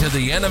listening to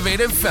The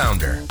Innovative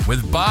Founder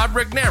with Bob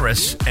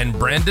Regnerus and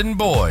Brandon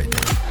Boyd,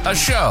 a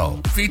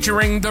show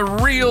featuring the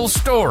real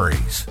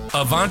stories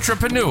of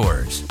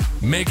entrepreneurs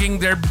making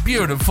their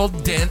beautiful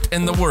dent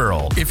in the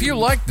world. If you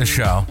like the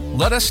show,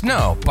 let us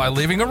know by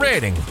leaving a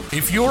rating.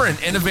 If you're an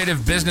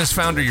innovative business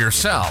founder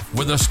yourself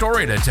with a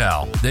story to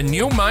tell, then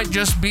you might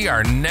just be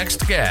our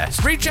next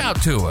guest. Reach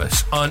out to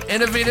us on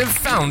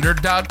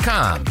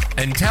innovativefounder.com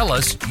and tell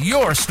us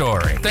your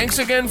story. Thanks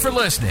again for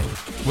listening.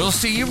 We'll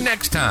see you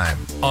next time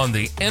on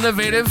The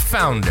Innovative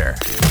Founder.